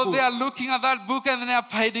oh, kitabu. they are looking at that book and they are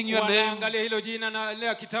finding your name. Wanaangalia hilo jina na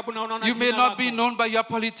leo kitabu na unaona You may jina not lako. be known by your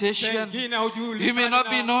politician. Pengine haujulikani You may not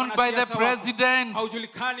na be known by the wanasiasa wako. president.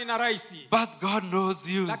 Haujulikani na raisi. But God knows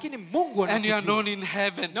you. Lakini Mungu And you are anakujua. known in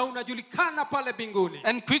heaven. Na unajulikana pale mbinguni.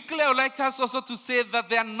 And quickly, I would like us also to say that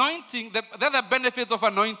the anointing, the other benefit of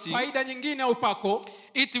anointing, Faida nyingine ya upako,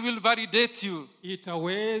 it will validate you.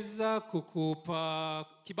 itaweza kukupa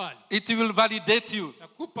kibali. It will validate you.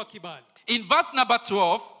 Itakupa kibali. In verse number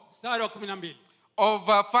 12 Mstari wa 12. of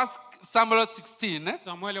 1 Samuel 16,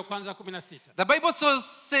 Samueli wa kwanza 16. the Bible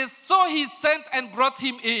says, so he sent and brought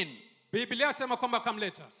him in. Biblia sema kwamba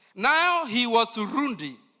akamleta. Now he was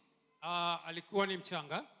rundi. Alikuwa ni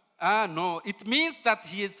mchanga. No, it means that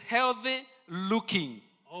he is healthy looking.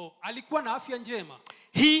 Alikuwa na afya njema.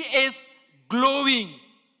 He is glowing.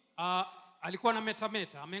 Alikuwa na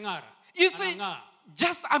metameta, ameng'ara. You see, Anang'aa.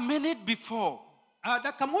 just a minute before,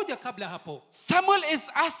 Dakika moja kabla hapo, Samuel is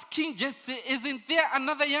asking Jesse, isn't there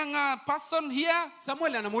another younger person here?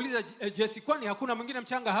 Samuel anamuuliza Jesse, kwani hakuna mwingine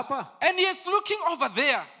mchanga hapa? And he is looking over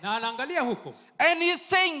there. Na anaangalia huko. And he is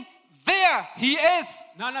saying, there he is.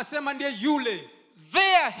 Na anasema ndiye yule.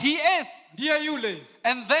 There he is. Ndiye yule.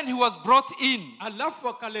 And then he was brought in. Alafu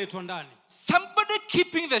akaletwa ndani. Somebody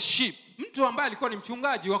keeping the sheep. Mtu ambaye alikuwa ni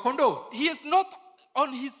mchungaji wa kondoo. He is not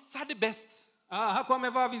on his sad best. Hakuwa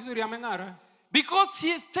amevaa vizuri, ameng'ara. Because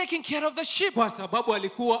he is taking care of the sheep. Kwa sababu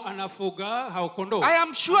alikuwa anafuga hao kondoo. I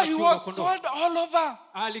am sure he was sold all over.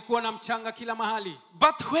 Alikuwa na mchanga kila mahali.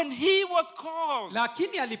 But when he was called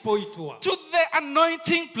Lakini alipoitwa to the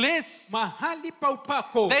anointing place, mahali pa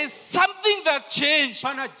upako, there is something that changed.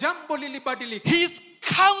 pana jambo lilibadilika. His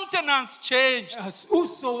countenance changed.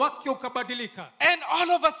 Uso wake ukabadilika. And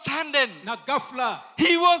all of a sudden, Na ghafla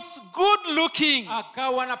he was good looking.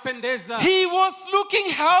 akawa anapendeza. He was looking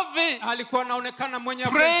healthy. Alikuwa anaonekana mwenye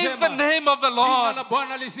afya Praise the njema. name of the Jina Lord. la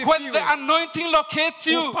Bwana When lisifiwe. the anointing locates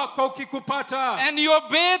you Upako ukikupata and you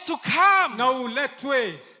obey to come, na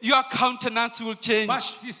uletwe, your countenance will change.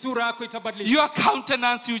 basi sura yako itabadilika. Your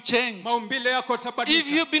countenance will change. Maumbile yako If yatabadilika.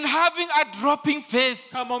 you've been having a dropping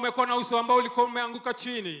face Kama umekuwa na uso ambao ulikuwa umeanguka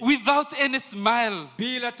chini without any smile,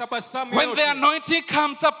 bila tabasamu when the yoyote, anointing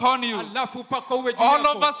comes upon you, alafu upako uwe juu all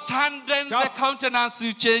of a yako, sudden the Ghafla- countenance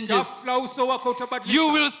will changes. ghafla uso wako utabadilika.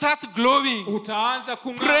 You will start glowing. Utaanza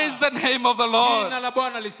Praise kung'aa. the name of the Jina Lord. la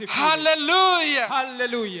Bwana lisifiwe. Hallelujah.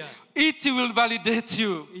 Hallelujah. It will validate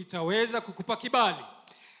you. Itaweza kukupa kibali.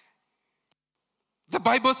 The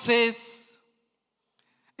Bible says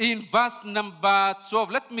in verse number 12,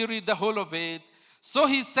 let me read the whole of it. So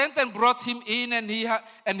he sent and brought him in, and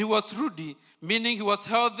he was ruddy, meaning he was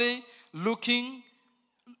healthy looking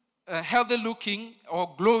or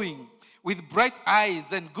glowing, with bright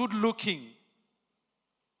eyes and good looking.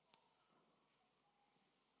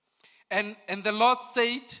 And the Lord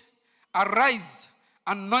said, arise,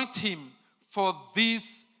 anoint him, for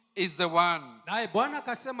this is the one. Naye Bwana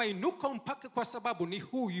akasema, inuka umpake kwa sababu ni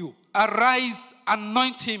huyu. Arise,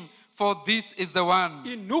 anoint him, for this is the one.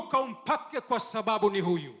 Inuka umpake kwa sababu ni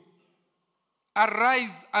huyu.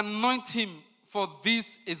 Arise, anoint him, for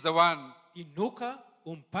this is the one. Inuka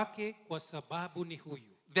umpake kwa sababu ni huyu.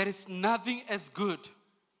 There is nothing as good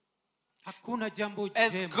Hakuna jambo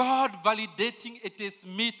as jema God validating it is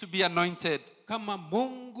me to be anointed. kama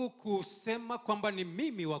Mungu kusema kwamba ni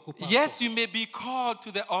mimi wa kupakwa. Yes, you may be called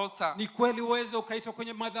to the altar, Ni kweli uweze ukaitwa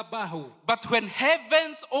kwenye madhabahu, but when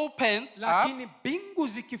heavens opens up lakini mbingu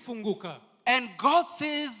zikifunguka and God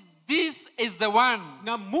says this is the one,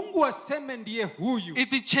 na Mungu aseme ndiye huyu,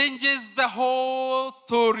 it changes the whole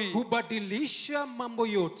story. hubadilisha mambo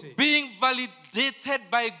yote. Being validated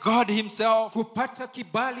by God himself. Kupata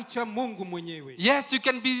kibali cha Mungu mwenyewe. Yes, you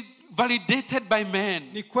can be validated by men,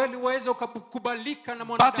 Ni kweli uweze ukakubalika na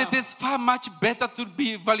but it mwanadamu, is far much better to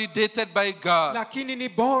be validated by God. lakini ni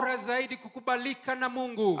bora zaidi kukubalika na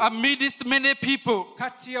Mungu. Amidst many people,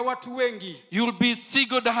 Kati ya watu wengi you'll be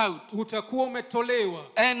singled out, utakuwa umetolewa,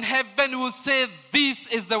 and heaven will say, this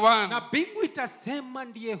is the one. na mbingu itasema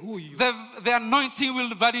ndiye huyu. The anointing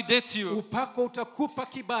will validate you. Upako utakupa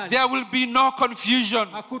kibali. There will be no confusion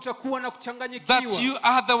Hakutakuwa na that kuchanganyikiwa you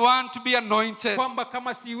are the one to be anointed. kwamba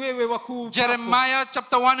kama si wewe wa kupakwa. Jeremiah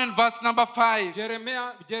chapter 1 and verse number 5.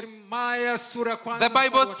 Jeremiah sura kwanza. The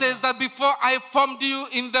Bible says that before I formed you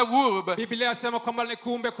in the womb, Biblia yasema kwamba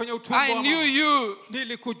nikuumbe kwenye utumbo I wa knew mama. you.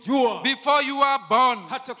 Nilikujua Before you were born,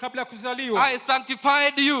 hata kabla ya kuzaliwa. I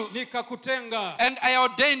sanctified you, Nikakutenga and I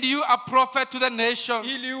ordained you a prophet to the nation.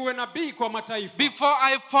 ili uwe nabii kwa mataifa. Before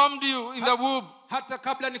I formed you in the womb, Hata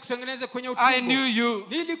kabla nikutengeneze kwenye I knew utumbo. you.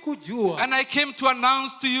 Nilikujua. And I came to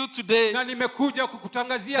announce to you today Na nimekuja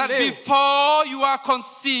kukutangazia that leo. before you are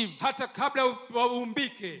conceived, Hata kabla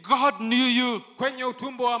uumbike God knew you. kwenye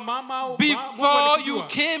utumbo wa mama, Mungu Before you alikujua.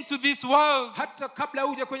 came to this world, Hata kabla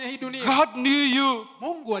uje kwenye hii dunia, God knew you.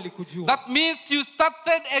 Mungu alikujua. That means you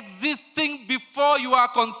started existing before you are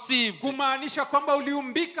conceived. Kumaanisha kwamba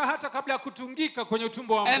uliumbika hata kabla ya kutungika kwenye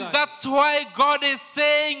utumbo wa And mzazi. that's why God is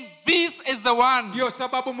saying, this is the one. Ndio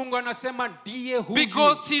sababu Mungu anasema ndiye huyu.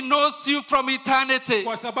 Because he knows you from eternity.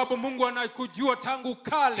 Kwa sababu Mungu anakujua tangu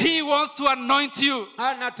kale. He wants to anoint you.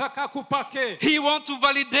 Anataka kupake. He wants to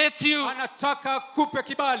validate you Anataka kupe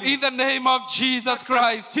kibali. in the name of Jesus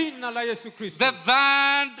Christ. Jina la Yesu Kristo. The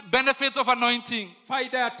third benefit of anointing,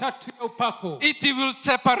 Faida ya tatu ya upako, it will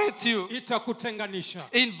separate you. itakutenganisha.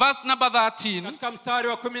 In verse number 13, Katika mstari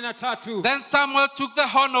wa 13, then Samuel took the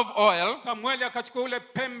horn of oil Samueli akachukua ule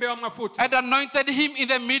pembe wa mafuta and anointed him in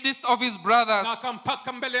the midst of his brothers. na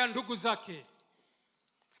akampaka mbele ya ndugu zake.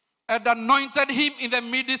 And anointed him in the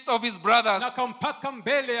midst of his brothers. Na akampaka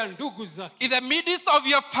mbele ya ndugu zake. In the midst of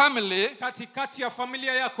your family, Katikati ya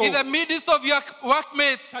familia yako, in the midst of your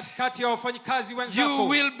workmates, katikati ya wafanyikazi you wenzako,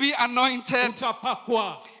 will be anointed.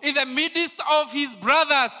 utapakwa. In the midst of his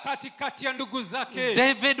brothers, Katikati ya ndugu zake,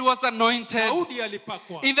 David was anointed. Daudi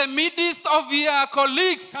alipakwa. In the midst of your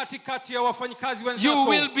colleagues, Katikati ya wafanyikazi you wenzako,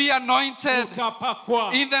 will be anointed.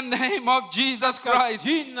 utapakwa. In the name of Jesus Christ.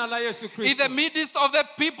 Jina la Yesu In the Kristo. midst of the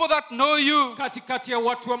people that that know you, katikati ya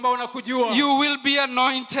watu ambao wanakujua, you will be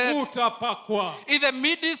anointed. utapakwa. In the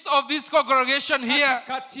midst of this congregation here,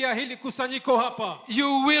 Katikati ya hili kusanyiko hapa,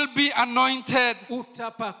 you will be anointed.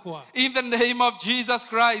 utapakwa. In the name of Jesus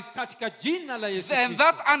Christ. Katika jina la Yesu And Kristo.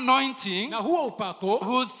 that anointing Na huo upako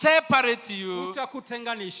will separate you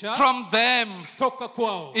utakutenganisha from them. toka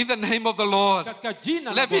kwao. In the name of the Lord. Katika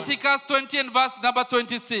jina la Bwana. Leviticus 20 and verse number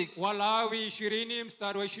 26. Walawi 20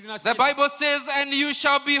 mstari wa 26. The Bible says, and you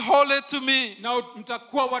shall be holy to me. Na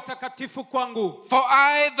mtakuwa watakatifu kwangu. For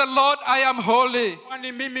I, the Lord, I am holy.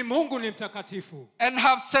 Kwani mimi Mungu ni mtakatifu. And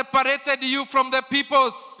have separated you from the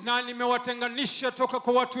peoples, Na nimewatenganisha toka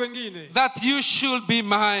kwa watu wengine. that you should be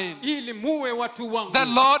mine. Ili muwe watu wangu. The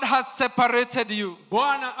Lord has separated you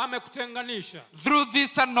Bwana amekutenganisha. through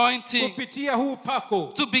this anointing Kupitia huu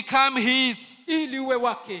upako. to become His. Ili uwe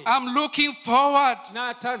wake. I'm looking forward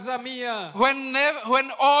Na tazamia.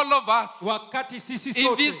 when all of us Wakati sisi in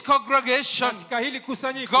sote. this congregation, Katika hili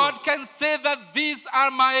kusanyiko. God can say that these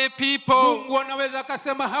are my people. Mungu anaweza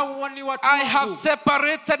akasema hawa ni watu I have wangu.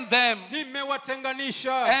 separated them.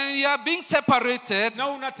 Nimewatenganisha. And you are being separated Na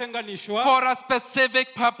unatenganishwa. for a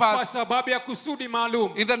specific Kwa purpose. sababu ya kusudi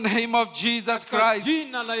maalum. In the name of Jesus Katika Christ.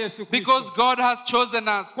 jina la Yesu Kristo. Because God has chosen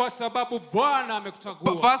us. Kwa sababu Bwana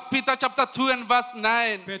amekuchagua. 1 Peter chapter 2 and verse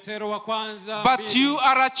 9. Petero wa kwanza. But you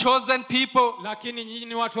are a chosen people, Lakini nyinyi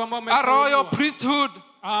ni watu ambao a royal mmeteuliwa. priesthood,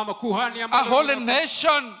 Makuhani a ambao holy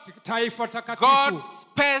nation, taifa takatifu. God's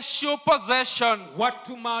special possession.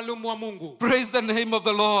 Watu maalum wa Mungu. Praise the name of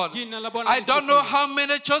the Lord. Jina la Bwana I don't know lisifiwe. how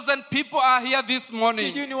many chosen people are here this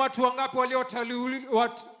morning. Sijui ni watu wangapi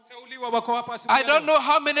walioteuliwa wako hapa asubuhi. I don't know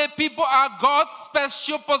how many people are God's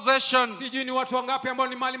special possession. Sijui ni watu wangapi ambao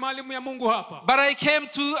ni mali maalum ya Mungu hapa. But I came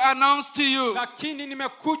to announce to you Lakini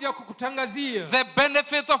nimekuja kukutangazia the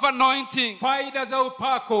benefit of anointing. faida za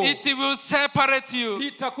upako. It will separate you to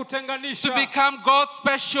Itakutenganisha become God's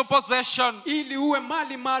special possession. ili uwe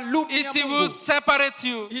mali maalum ya It will Mungu. separate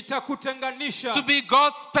you Itakutenganisha to be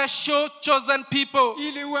God's special chosen people.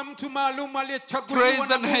 ili uwe mtu maalum aliyechaguliwa Praise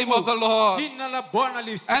na the name Mungu. of the Lord. Jina la Bwana And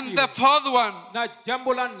lisifiwe. the fourth one, Na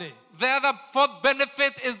jambo la nne, the other fourth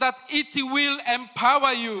benefit is that it will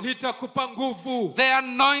empower you. litakupa nguvu. The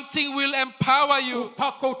anointing will empower you.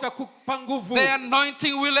 Upako utakupa nguvu. The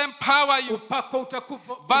anointing will empower you. Upako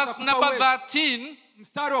utakupa Verse number uwezo. 13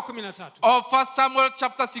 Mstari wa 13. of 1 Samuel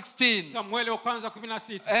chapter 16. Samueli wa kwanza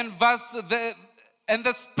 16. And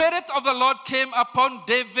the Spirit of the Lord came upon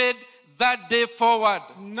David that day forward.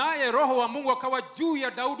 Naye roho wa Mungu akawa juu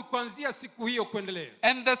ya Daudi kuanzia siku hiyo kuendelea.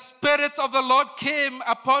 And the Spirit of the Lord came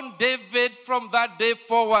upon David from that day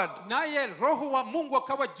forward. Naye roho wa Mungu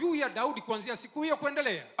akawa juu ya Daudi kuanzia siku hiyo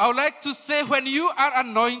kuendelea. I would like to say, when you are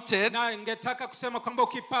anointed, Na ningetaka kusema kwamba the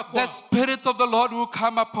ukipakwa, Spirit of the Lord will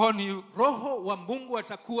come upon you. roho wa Mungu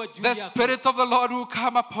atakuwa juu The yako. Spirit of the Lord will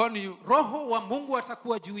come upon you. Roho wa Mungu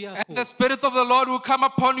atakuwa juu And yako. the Spirit of the Lord will come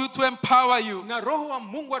upon you to empower you. Na roho wa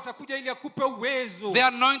Mungu atakuja ili akupe uwezo. The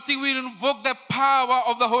anointing will invoke the power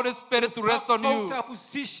of the Holy Spirit to rest on you.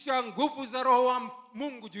 Utahusisha nguvu za roho wa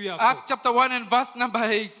Mungu juu yako. Acts chapter 1 and verse number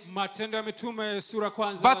 8. Matendo ya Mitume sura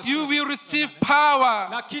kwanza. But you will receive power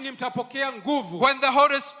Lakini mtapokea nguvu. when the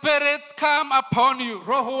Holy Spirit come upon you.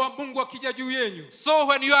 Roho wa Mungu akija juu yenu. So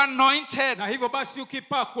when you are anointed, Na hivyo basi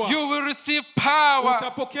ukipakwa, you will receive power.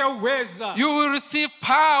 utapokea uweza. You will receive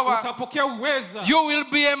power. Utapokea uweza. You will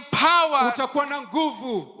be empowered. Utakuwa na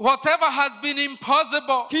nguvu. Whatever has been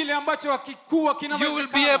impossible, Kile ambacho hakikuwa you will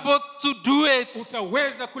be kinawezekana, able to do it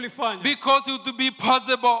utaweza kulifanya. because it will be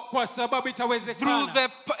possible Kwa sababu itawezekana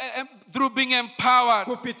through being empowered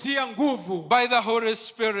kupitia nguvu by the Holy za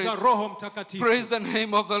Spirit. Roho Mtakatifu. Praise the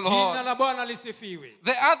name of the Jina Lord. la Bwana lisifiwe.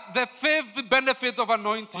 The fifth benefit of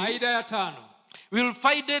anointing, Faida ya tano. we will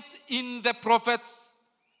find it in the prophet's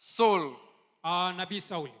soul. Nabii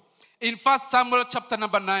Sauli. In 1 Samuel chapter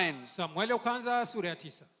number 9. Samueli ukaanza sura ya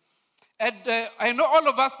 9. And I know all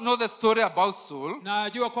of us know the story about Saul.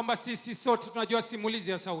 Najua kwamba sisi sote tunajua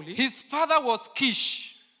simulizi ya Sauli. His father was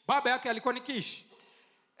Kish. Baba yake alikuwa ni Kish.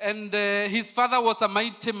 And his father was a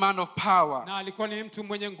mighty man of power. Na alikuwa ni mtu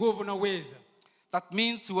mwenye nguvu na uweza. That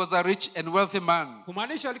means he was a rich and wealthy man.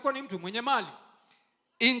 Kumaanisha alikuwa ni mtu mwenye mali.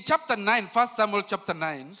 In chapter 9, 1 Samuel chapter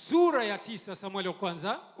 9, Sura ya 9 Samueli wa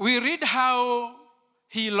kwanza, we read how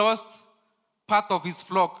he lost part of his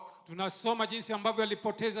flock. tunasoma jinsi ambavyo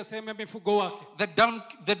alipoteza sehemu ya mifugo wake.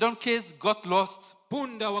 The donkeys got lost.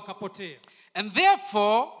 Punda wakapotea. And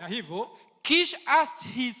therefore, Na hivyo Kish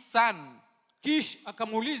asked his son, Kish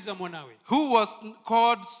akamuuliza mwanawe who was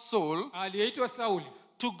called Saul, aliyeitwa Sauli,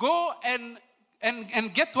 to go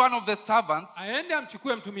and get one of the servants aende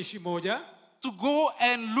amchukue mtumishi moja, to go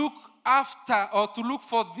and look after or to look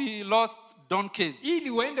for the lost donkeys. ili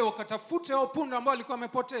waende wakatafute hao punda ambao walikuwa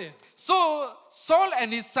wamepotea. So Saul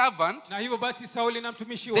and his servant, Na hivyo basi Sauli na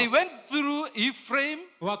mtumishi they wake went through Ephraim,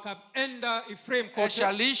 wakaenda Ephraim kote,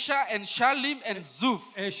 Shalisha and Shalim and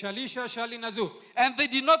Zuph. Shalisha, Shali na Zuf, And they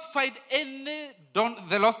did not find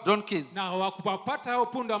the lost donkeys. na hawakupata hao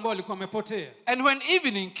punda ambao walikuwa wamepotea. And when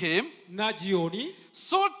evening came, Na jioni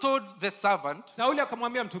Saul told the servant, Sauli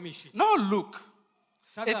akamwambia mtumishi, now look,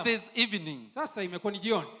 tazama, it is evening, sasa imekuwa ni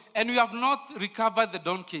jioni and we have not recovered the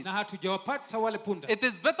donkeys. na hatujawapata wale punda. It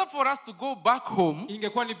is better for us to go back home,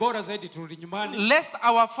 Ingekuwa ni bora zaidi turudi nyumbani, lest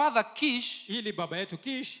our father Kish ili baba yetu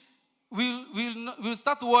Kish will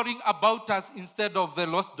start worrying about us instead of the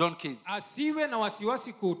lost donkeys. asiwe na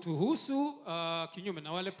wasiwasi kutuhusu kinyume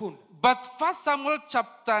na wale punda. But 1 Samuel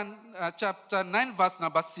chapter 9 verse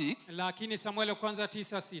number 6, Lakini Samueli kwanza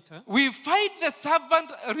 9:6 we find the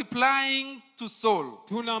servant replying to Saul,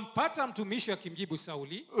 tunampata mtumishi akimjibu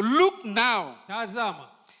Sauli, look now, tazama,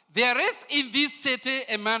 there is in this city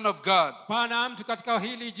a man of God, pana mtu katika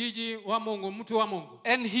hili jiji wa Mungu, mtu wa Mungu,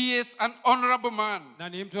 and he is an honorable man. na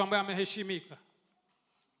ni mtu ambaye ameheshimika,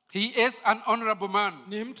 He is an honorable man.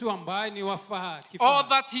 ni mtu ambaye ni wafaa All kifaa,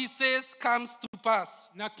 that he says comes to pass.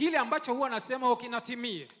 na kile ambacho huwa anasema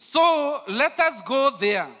kinatimia. So let us go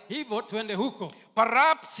there. Hivyo tuende huko,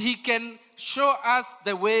 Perhaps he can show us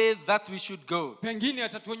the way that we should go. pengine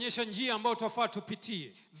atatuonyesha njia ambayo tutafaa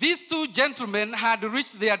tupitie. These two gentlemen had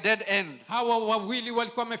reached their dead end. Hawa wawili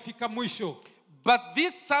walikuwa wamefika mwisho, But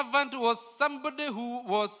this servant was somebody who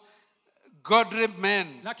was godly man.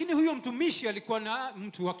 lakini huyo mtumishi alikuwa na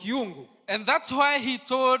mtu wa kiungu. And that's why he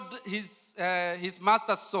told his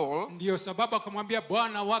master Saul, Ndiyo sababu akamwambia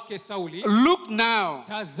bwana wake Sauli, look now,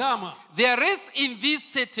 tazama, there is in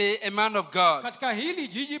this city a man of God, katika hili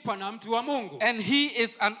jiji pana mtu wa Mungu, and he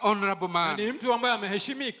is an honorable na man. ni mtu ambaye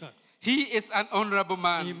ameheshimika, He is an honorable ni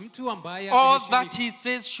man. mtu ambaye All that ameheshimika. he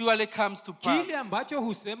says surely comes to pass. Kile ambacho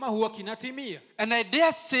husema huwa kinatimia. And I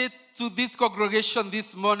dare say to this congregation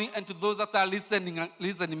this morning and to those that are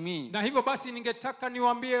listening me, Na hivyo basi ningetaka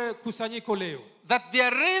niwaambie kusanyiko leo that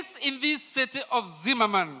there is in this city of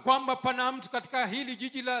Zimmerman kwamba pana mtu katika hili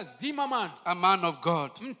jiji la Zimmerman, a man of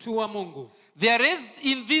God. mtu wa Mungu. There is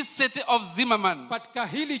in this city of Zimmerman Katika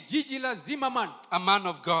hili jiji la Zimmerman a man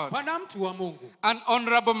of God, pana mtu wa Mungu, an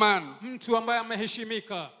honorable man. mtu ambaye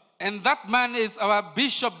ameheshimika, And that man is our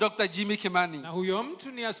Bishop Dr. Jimmy Kimani. na huyo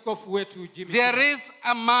mtu ni askofu wetu Jimmy. There is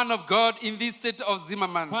a man of God in this city of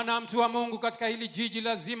Zimmerman. Pana mtu wa Mungu katika hili jiji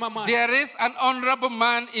la Zimmerman. There is an honorable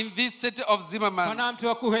man in this city of Zimmerman. Pana mtu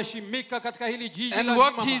wa kuheshimika katika hili jiji And la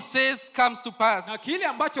what he Zimmerman. says comes to Na pass. kile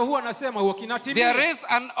ambacho huwa anasema huwa kinatimia. There is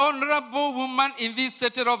an honorable woman in this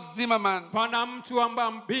city of Zimmerman. Pana mtu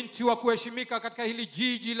ambaye binti wa kuheshimika katika hili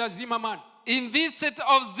jiji la Zimmerman. In this city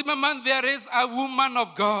of Zimmerman, there is a woman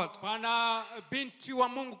of God. Pana binti wa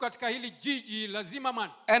Mungu katika hili jiji la Zimmerman.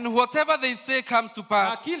 And whatever they say comes to Na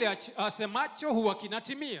pass. kile asemacho huwa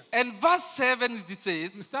kinatimia. And verse 7 it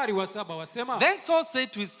says, Mstari wa 7 wasema, then Saul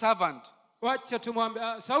said to his servant, wacha tumwambie,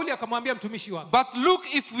 Sauli akamwambia mtumishi wake, but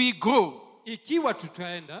look, if we go, ikiwa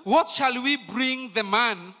tutaenda, what shall we bring the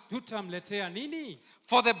man? tutamletea nini?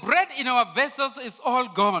 For the bread in our vessels is all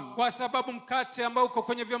gone, Kwa sababu mkate ambao uko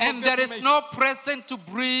kwenye vyombo and there vyetu is umeisha. no present to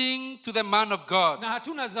bring to the man of God. Na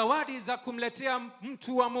hatuna zawadi za kumletea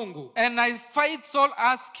mtu wa Mungu. And I find Saul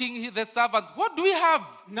asking the servant, what do we have?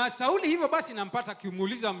 Na Sauli hivyo basi nampata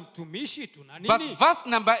kimuuliza mtumishi, tuna But nini? verse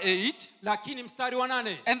number 8, Lakini mstari wa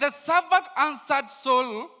 8, and the servant answered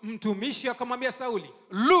Saul, mtumishi akamwambia Sauli,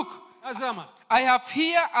 look, tazama, I have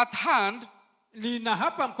here at hand nina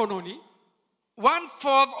hapa mkononi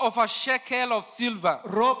 1/4 of a shekel of silver.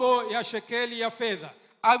 robo ya shekeli ya fedha.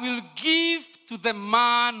 I will give to the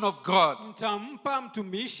man of God. Nitampa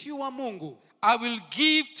mtumishi wa Mungu. I will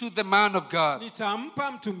give to the man of God.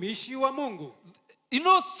 Nitampa mtumishi wa Mungu. You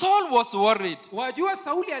know, Saul was worried. Wajua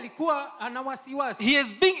Sauli alikuwa ana wasiwasi. He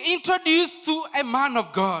is being introduced to a man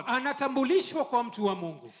of God. Anatambulishwa kwa mtu wa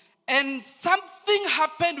Mungu. And something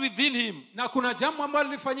happened within him. Na kuna jambo ambalo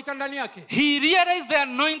lilifanyika ndani yake. He realized the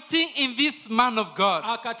anointing in this man of God.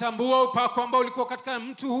 Akatambua upako ambao ulikuwa katika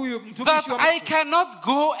mtu huyu, mtumishi That wa I Mungu. cannot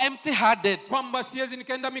go empty-handed. Kwamba siwezi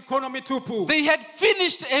nikaenda mikono mitupu. They had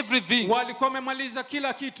finished everything. Walikuwa wamemaliza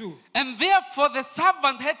kila kitu. And therefore the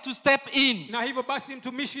servant had to step in. Na hivyo basi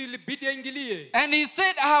mtumishi ilibidi aingilie. And he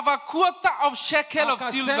said, I have a 1/4 of shekel of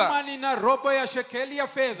Akasema silver. nina robo ya shekeli ya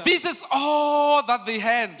fedha. This is all that they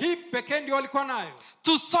had. hii pekee ndio walikuwa nayo.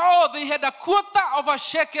 To Saul, they had a quarter of a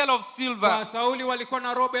shekel of silver. Kwa Sauli walikuwa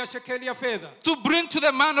na robo ya shekeli ya fedha. To bring to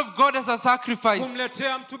the man of God as a sacrifice.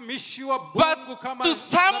 Kumletea mtumishi wa Mungu But kama to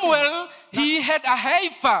Samuel, he had a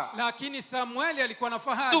heifer. Lakini Samueli alikuwa na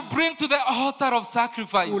fahali. To bring to the altar of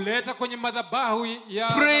sacrifice. Kuleta kwenye madhabahu ya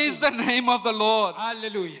Praise the name of the Lord.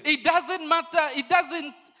 Hallelujah. It doesn't matter, it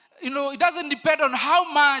doesn't depend on how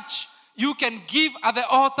much you can give at the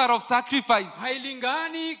altar of sacrifice.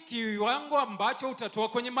 Hailingani kiwango ambacho utatoa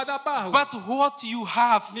kwenye madhabahu. But what you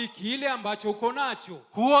have. Ni kile ambacho uko nacho.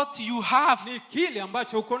 What you have. Ni kile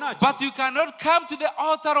ambacho uko nacho. But you cannot come to the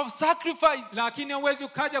altar of sacrifice. Lakini huwezi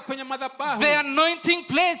ukaja kwenye madhabahu. The anointing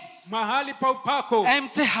place. Mahali pa upako.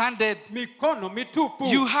 Empty-handed. Mikono mitupu.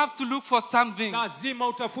 You have to look for something. Lazima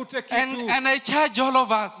utafute kitu. And I charge all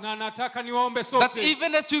of us. Na nataka niwaombe sote. That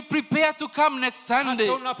even as we prepare to come next Sunday.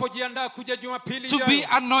 Hata unapojiandaa kuja Jumapili to be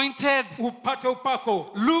anointed. Upate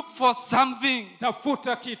upako. Look for something.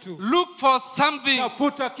 Tafuta kitu. Look for something.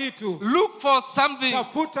 Tafuta kitu. Look for something.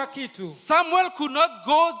 Tafuta kitu. Samuel could not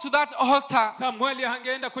go to that altar. Samueli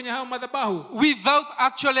hangeenda kwenye hayo madhabahu without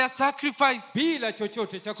actually a sacrifice. Bila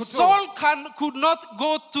chochote cha kutoa. Saul could not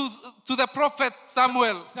go to the prophet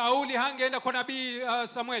Samuel. Sauli hangeenda kwa nabii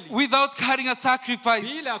Samueli. Without carrying a sacrifice.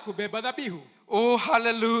 Bila kubeba dhabihu. Oh,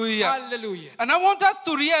 hallelujah. Hallelujah. And I want us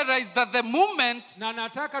to realize that the moment na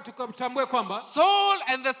nataka tukatambue kwamba Saul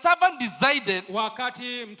and the servant decided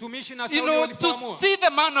wakati mtumishi na Sauli walipoamua to see the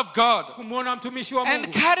man of God kumuona mtumishi wa Mungu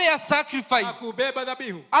and carry a sacrifice, kubeba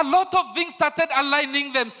dhabihu, a lot of things started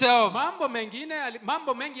aligning themselves. Mambo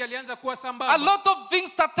mengi yalianza kuwa sambamba. A lot of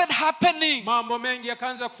things started happening. Mambo mengi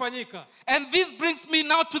yakaanza kufanyika. And this brings me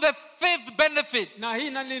now to the fifth benefit na hii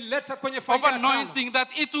inanileta kwenye faida of anointing,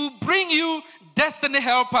 that it will bring you destiny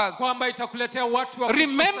helpers. Kwamba itakuletea watu wa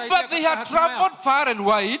remember, they had traveled far and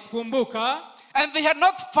wide. Kumbuka, and they had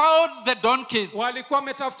not found the donkeys. Walikuwa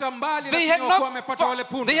wametafuta mbali, they had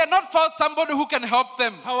not found somebody who can help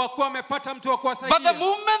them. Hawakuwa wamepata mtu wa kuwasaidia. But the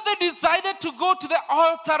moment they decided to go to the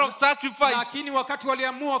altar of sacrifice, lakini wakati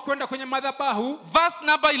waliamua kwenda kwenye madhabahu, verse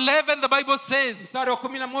number 11, the Bible says, mstari wa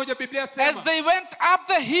 11 Biblia sema, as they went up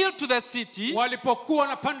the hill to the city, walipokuwa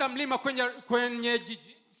wanapanda mlima kwenye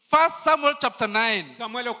jiji. 1 Samuel chapter 9,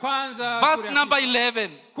 Samuel wa kwanza, verse number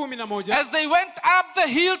 11. As they went up the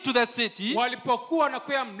hill to the city, they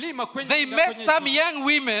met some young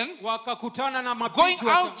women going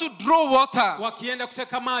out to draw water,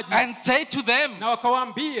 and say to them,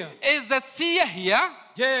 is the seer here?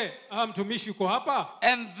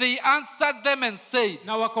 And they answered them and said,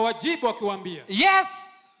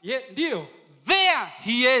 yes, there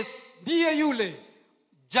he is,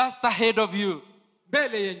 just ahead of you. There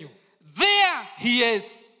he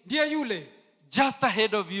is, just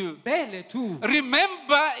ahead of you.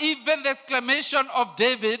 Remember even the exclamation of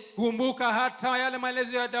David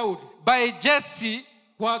by Jesse.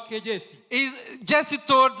 Jesse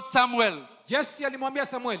told Samuel, there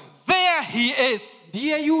he is,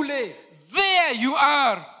 there you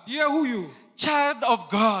are, child of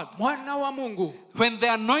God. When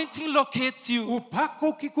the anointing locates you,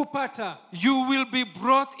 you will be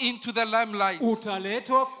brought into the limelight.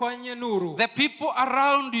 The people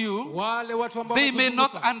around you, they may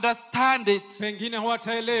not understand it,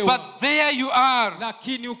 but there you are.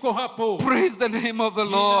 Praise the name of the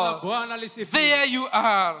Lord. There you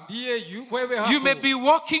are. You may be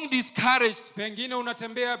walking discouraged,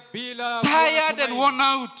 tired and worn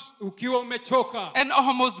out, and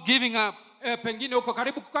almost giving up. You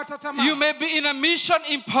may be in a mission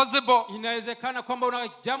impossible,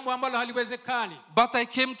 but I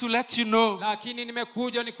came to let you know that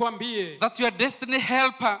your destiny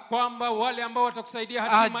helper are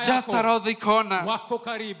just around the corner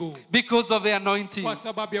because of the anointing.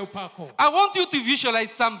 I want you to visualize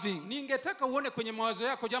something.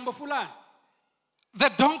 The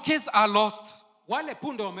donkeys are lost.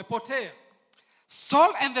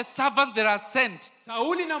 Saul and the servant that are sent.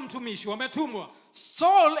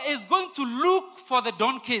 Saul is going to look for the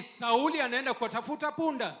donkeys.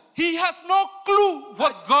 He has no clue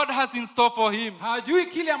what God has in store for him.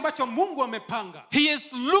 He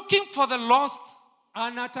is looking for the lost.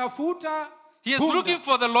 He is looking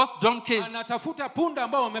for the lost donkeys.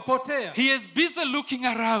 He is busy looking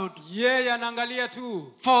around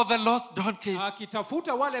for the lost donkeys.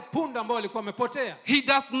 He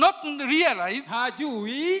does not realize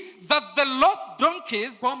that the lost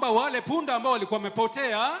donkeys are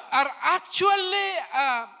actually,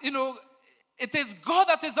 It is God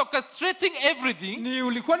that is orchestrating everything Ni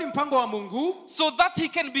ulikuwa ni mpango wa Mungu so that he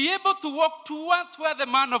can be able to walk towards where the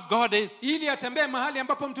man of God is. ili atembee mahali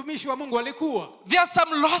ambapo mtumishi wa Mungu alikuwa. There are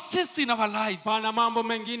some losses in our lives Pana mambo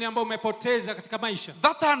mengine ambayo umepoteza katika maisha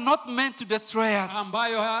that are not meant to destroy us.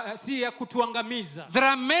 ambayo si ya kutuangamiza. They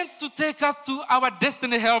are meant to take us to our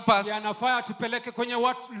destiny helpers Yanafaa tupeleke kwenye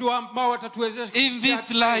watu ambao watatuwezesha in this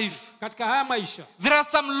life. katika haya maisha. There are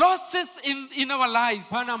some losses in our lives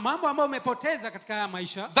Pana mambo ambayo umepoteza katika haya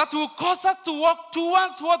maisha that will cause us to walk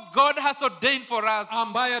towards what God has ordained for us.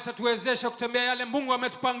 ambayo atatuwezesha kutembea yale Mungu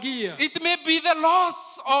ametupangia. It may be the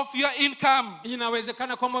loss of your income.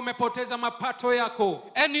 Inawezekana kwamba umepoteza mapato yako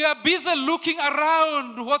And you are busy looking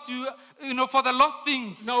around what for the lost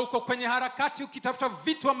things. na uko kwenye harakati ukitafuta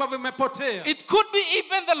vitu ambavyo vimepotea. It could be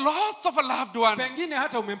even the loss of a loved one. Pengine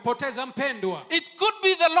hata umempoteza mpendwa. It could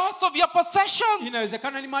be the loss of your possessions.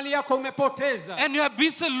 Inawezekana ni mali yako umepoteza And you are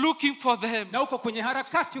busy looking for them. na uko kwenye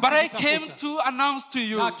harakati But I ukitafuta. came to announce to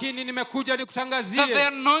you Lakini nimekuja that the nikutangazie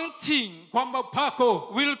anointing kwamba pako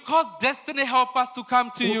will cause destiny helpers to come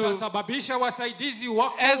to you utasababisha wasaidizi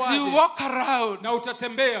wako as you waje. walk around Na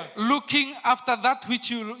utatembea looking after that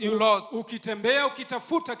which you lost. ukitembea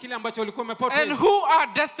ukitafuta kile ambacho ulikuwa And umepoteza. who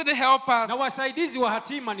are destiny helpers? Na wasaidizi wa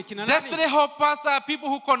hatima ni kina Destiny nani? helpers are people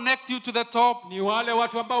who connect you to the top. Ni wale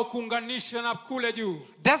watu ambao kuunganisha na kule juu.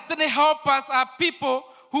 Destiny helpers are people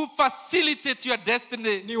who facilitate your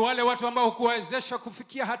destiny. Ni wale watu ambao hukuwezesha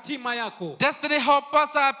kufikia hatima yako. Destiny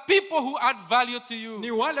helpers are people who add value to you.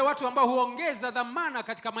 Ni wale watu ambao huongeza dhamana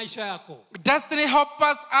katika maisha yako. Destiny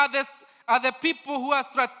helpers are the people who are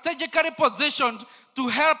strategically positioned to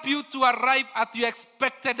help you to arrive at your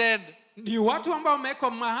expected end. Ni watu ambao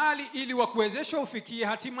wamewekwa mahali ili wakuwezesha ufikie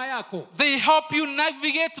hatima yako. They help you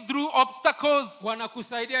navigate through obstacles.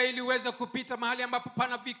 Wanakusaidia ili uweze kupita mahali ambapo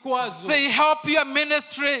pana vikwazo. They help your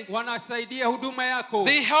ministry. Wanasaidia huduma yako.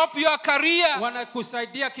 They help your career.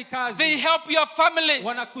 Wanakusaidia kikazi. They help your family.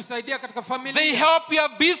 Wanakusaidia katika familia. They help your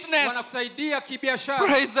business. Wanakusaidia kibiashara.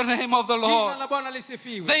 Praise the name of the Jina Lord. la Bwana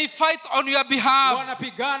lisifiwe. They fight on your behalf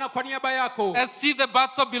Wanapigana kwa niaba yako. and see the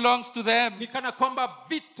battle belongs to them. Ni kana kwamba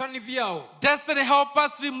vita ni vyao. Destiny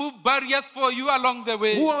helpers remove barriers for you along the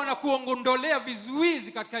way. Huwa wanakuondolea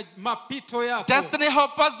vizuizi katika mapito yako. Destiny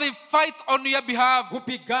helpers, they fight on your behalf.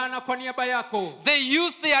 Hupigana kwa niaba yako. They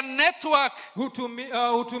use their network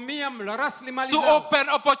Hutumia rasilimali to zao open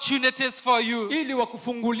opportunities for you. ili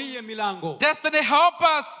wakufungulie milango. Destiny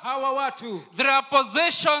helpers, Hawa watu they are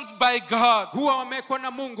positioned by God huwa wamekwa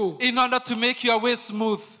na Mungu in order to make your way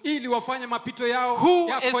smooth. ili wafanye mapito yao Who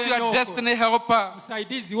yako is your yanyooke. destiny helper?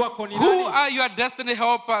 Msaidizi wako ni Who nani? are your destiny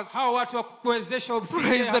helpers? Hawa watu wa kukuwezesha ufikie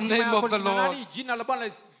Praise the hatima name yako of the ni nani? Lord. Jina la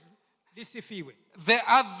Bwana lisifiwe. The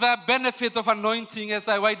other benefit of anointing, as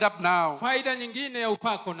I wind up now, Faida nyingine ya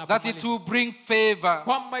upako na that it will bring favor.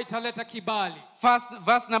 kwamba italeta kibali. First,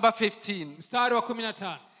 verse number 15. Mstari wa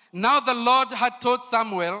 15. Now the Lord had told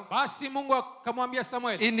Samuel Basi Mungu akamwambia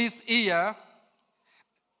Samuel. in his ear.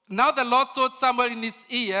 Now the Lord told Samuel in his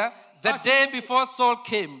ear the day before Saul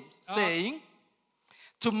came, saying,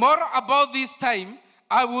 tomorrow about this time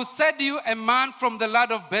I will send you a man from the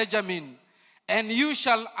land of Benjamin, and you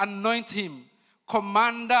shall anoint him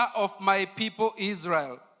commander of my people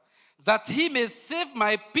Israel, that he may save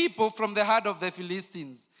my people from the hand of the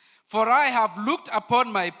Philistines. For I have looked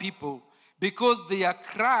upon my people, because their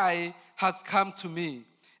cry has come to me.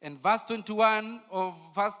 And verse 21 of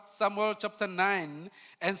 1 Samuel chapter 9,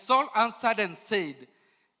 and Saul answered and said,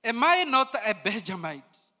 am I not a Benjamite,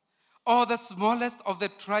 or the smallest of the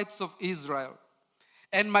tribes of Israel?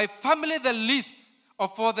 And my family the least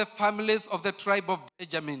of all the families of the tribe of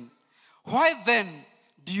Benjamin. Why then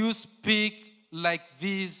do you speak like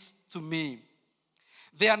this to me?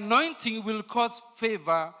 The anointing will cause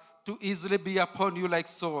favor to easily be upon you like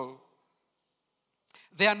Saul.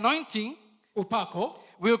 The anointing Upako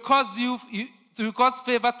will cause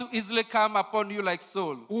favor to easily come upon you like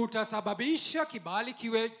Saul. utasababisha kibali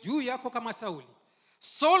kiwe juu yako kama Sauli.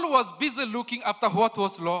 Saul was busy looking after what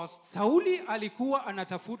was lost. Sauli alikuwa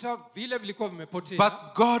anatafuta vile vilikuwa vimepotea.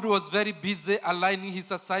 But God was very busy aligning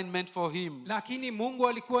his assignment for him. Lakini Mungu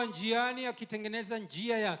alikuwa njiani akitengeneza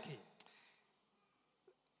njia yake.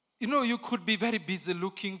 You know, you could be very busy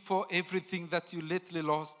looking for everything that you lately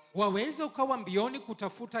lost. Waweza ukawa mbioni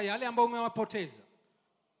kutafuta yale ambayo umewapoteza.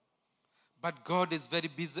 But God is very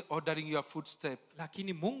busy ordering your footstep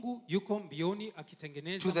Lakini Mungu yuko mbioni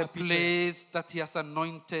akitengeneza to the mapito place that he has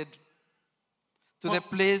anointed, to the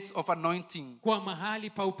place of anointing, kwa mahali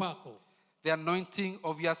pa upako. the anointing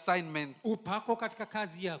of your assignment. Upako katika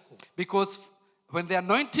kazi yako. Because when the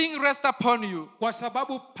anointing rests upon you, Kwa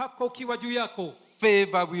sababu pako ukiwa juu yako,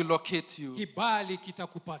 favor will locate you. kibali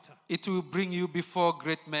kitakupata, It will bring you before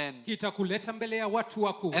great men. kitakuleta mbele ya watu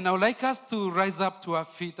wakuu. And I would like us to rise up to our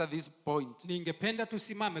feet at this point. Ningependa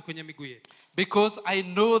tusimame kwenye miguu yetu, Because I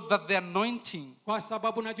know that the anointing kwa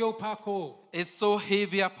sababu najua upako is so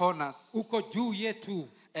heavy upon us. uko juu yetu,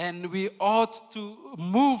 And we ought to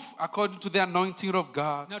move according to the anointing of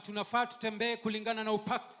God. na tunafaa tutembee kulingana na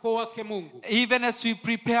upako wake Mungu. Even as we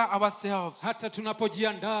prepare ourselves Hata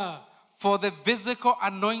tunapojiandaa for the physical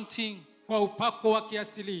anointing kwa upako wa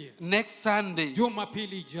kiasilia next Sunday,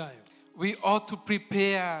 Jumapili ijayo, we ought to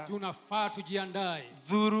prepare tunafaa tujiandae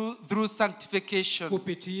through sanctification.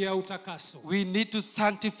 kupitia utakaso. We need to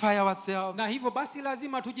sanctify ourselves, Na hivyo basi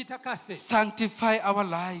lazima tujitakase, sanctify our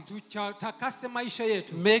lives, tutakase maisha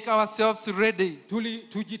yetu, make ourselves ready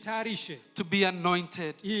tujitayarishe to be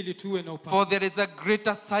anointed. ili tuwe na upako, For there is a great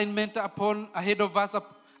assignment ahead of us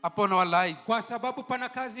upon our lives. kwa sababu pana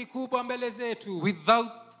kazi kubwa mbele zetu.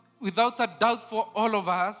 Without a doubt for all of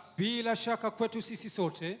us, Bila shaka kwetu sisi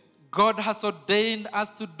sote, God has ordained us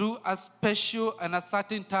to do a special and a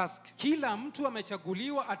certain task. kila mtu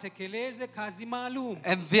amechaguliwa atekeleze kazi maalum,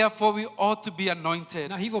 And therefore we ought to be anointed.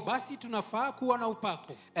 na hivyo basi tunafaa kuwa na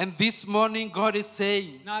upako. And this morning God is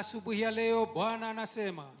saying, Na asubuhi ya leo Bwana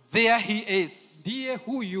anasema, there he is. ndiye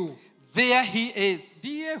huyu, There he is.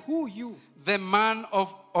 ndiye huyu, The man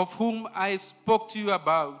of whom I spoke to you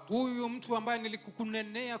about. huyu mtu ambaye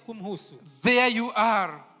nilikukunenea kumhusu. There you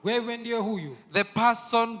are. Wewe ndiye huyu, The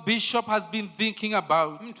person Bishop has been thinking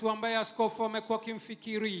about. mtu ambaye askofu amekuwa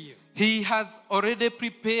akimfikiria. He has already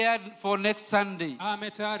prepared for next Sunday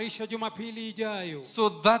Ametayarisha Jumapili ijayo so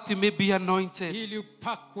that you may be anointed. ili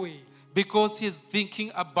upakwe, Because he is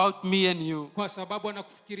thinking about me and you. kwa sababu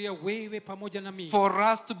anakufikiria wewe pamoja na mimi, For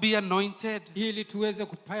us to be anointed, ili tuweze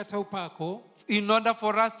kupata upako, in order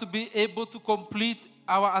for us to be able to complete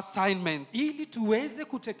our assignments, ili tuweze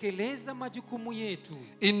kutekeleza majukumu yetu,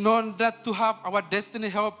 in order to have our destiny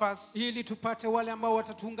helpers, ili tupate wale ambao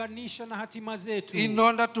watatuunganisha na hatima zetu, in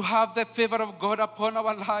order to have the favor of God upon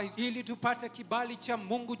our lives, ili tupate kibali cha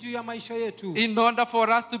Mungu juu ya maisha yetu, in order for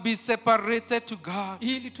us to be separated to God,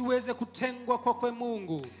 ili tuweze kutengwa kwa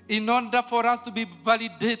Mungu, in order for us to be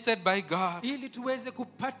validated by God, ili tuweze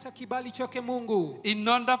kupata kibali chake Mungu, in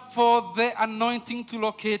order for the anointing to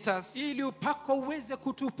locate us. ili upako uweze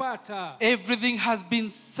kutupata. Everything has been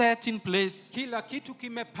set in place. Kila kitu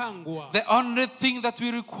kimepangwa. The only thing that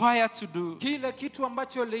we require to do Kila kitu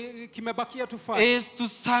ambacho kimebakia tufanye is to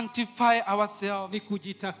sanctify ni ourselves.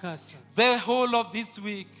 kujitakasa. The whole of this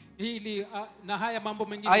week, Ili na haya mambo I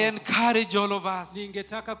mengine, encourage all of us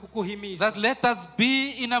ningetaka kukuhimiza that let us be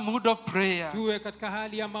in a mood of prayer tuwe katika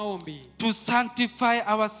hali ya maombi, to sanctify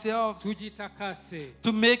ourselves, tujitakase,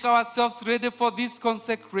 to make ourselves ready for this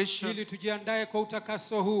consecration. ili tujiandae kwa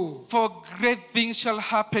utakaso huu, For great things shall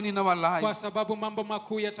happen in our kwa lives. sababu mambo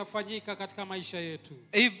makuu yatafanyika katika maisha yetu.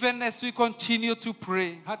 Even as we continue to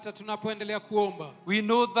pray, Hata tunapoendelea kuomba, we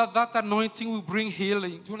know that that anointing will bring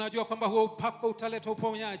healing. tunajua kwamba huo upako utaleta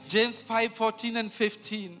uponyaji. James 5:14 and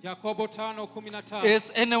 15. Yakobo 5:15.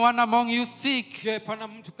 Is anyone among you sick? Je, pana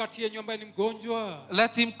mtu kati yenu ambaye ni mgonjwa?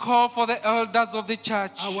 Let him call for the elders of the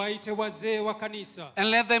church Awaite wazee wa kanisa and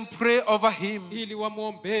let them pray over him, ili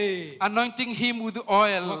wamwombee, anointing him with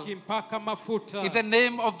oil wakimpaka mafuta in the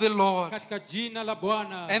name of the Lord. katika jina la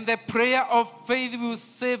Bwana. And the prayer of faith will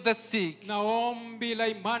save the sick, Na ombi la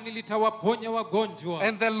imani litawaponya wagonjwa,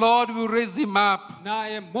 and the Lord will raise him up.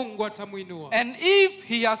 naye Mungu atamuinua. And if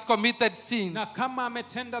he has committed Na sins, kama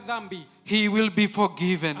ametenda dhambi, he will be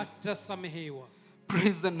forgiven. atasamehewa.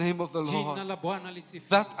 Praise the name of the Jina Lord. la Bwana lisifiwe.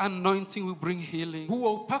 That anointing will bring healing.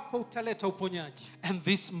 Huo upako utaleta uponyaji. And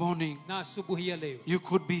this morning, Na asubuhi ya leo, you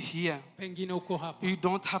could be here. pengine uko hapa, You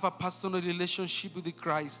don't have a personal relationship with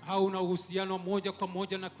Christ. hauna uhusiano moja kwa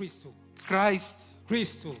moja na Kristo.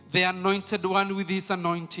 Kristo, the anointed one with his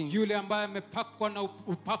anointing. Yule ambaye amepakwa na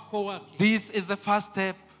upako wake. This is the first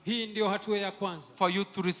step Hii ndio hatua ya kwanza, for you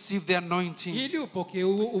to receive the anointing ili upokee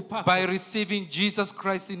upako by receiving Jesus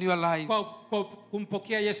Christ in your lives. kwa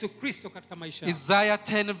kumpokea Yesu Kristo katika maisha yako. Isaiah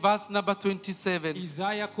 10 verse number 27.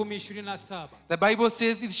 Isaya 10:27. The Bible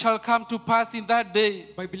says it shall come to pass in that day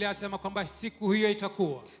Biblia inasema kwamba siku hiyo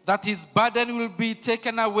itakuwa that his burden will be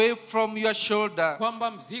taken away from your shoulder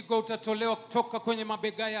kwamba mzigo utatolewa kutoka kwenye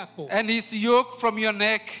mabega yako, and his yoke from your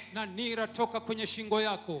neck, na nira toka kwenye shingo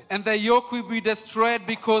yako, and the yoke will be destroyed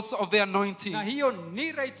because of the anointing. na hiyo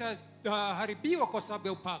nira itaharibiwa kwa sababu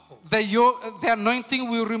ya upako. The anointing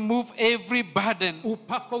will remove every burden.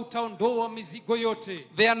 Upako utaondoa mizigo yote.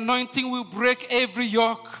 The anointing will break every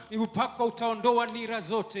yoke. Upako utaondoa nira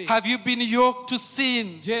zote. Have you been yoked to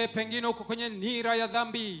sin? Je, pengine uko kwenye nira ya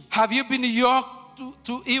dhambi? Have you been yoked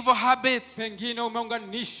to evil habits? Pengine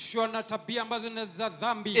umeunganishwa na tabia ambazo ni za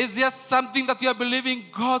dhambi. Is there something that you are believing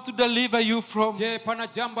God to deliver you from? Je, pana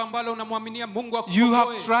jambo ambalo unamwaminia Mungu akuokoe? You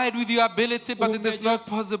have tried with your ability, but it is not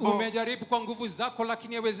possible. Umejaribu kwa nguvu zako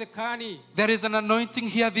lakini haiwezekani. There is an anointing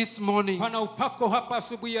here this morning Pana upako hapa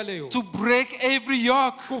asubuhi ya leo. to break every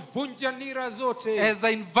yoke. Kuvunja nira zote. As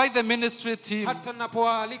I invite the ministry team Hata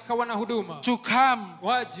napoalika wanahuduma to come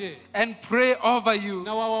waje and pray over you.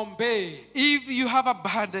 na waombee. If you have a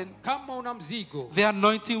burden, Kama una mzigo, the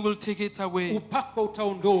anointing will take it away. upako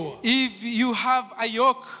utaondoa. If you have a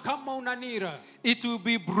yoke, Kama una nira, it will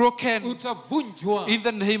be broken utavunjwa in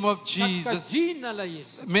the name of katika Jesus. jina la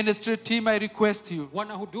Yesu. Ministry team, I request you,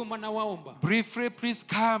 Wanahuduma na waomba briefly, please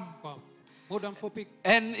come. kwa muda mfupi.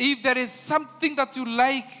 And if there is something that you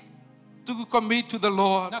like to commit to the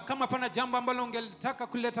Lord, Na kama pana jambo ambalo ungetaka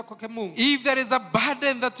kuleta kwake Mungu, if there is a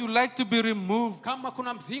burden that you like to be removed, kama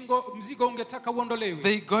kuna mzigo ungetaka uondolewe,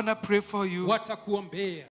 they're gonna pray for you.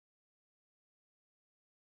 watakuombea.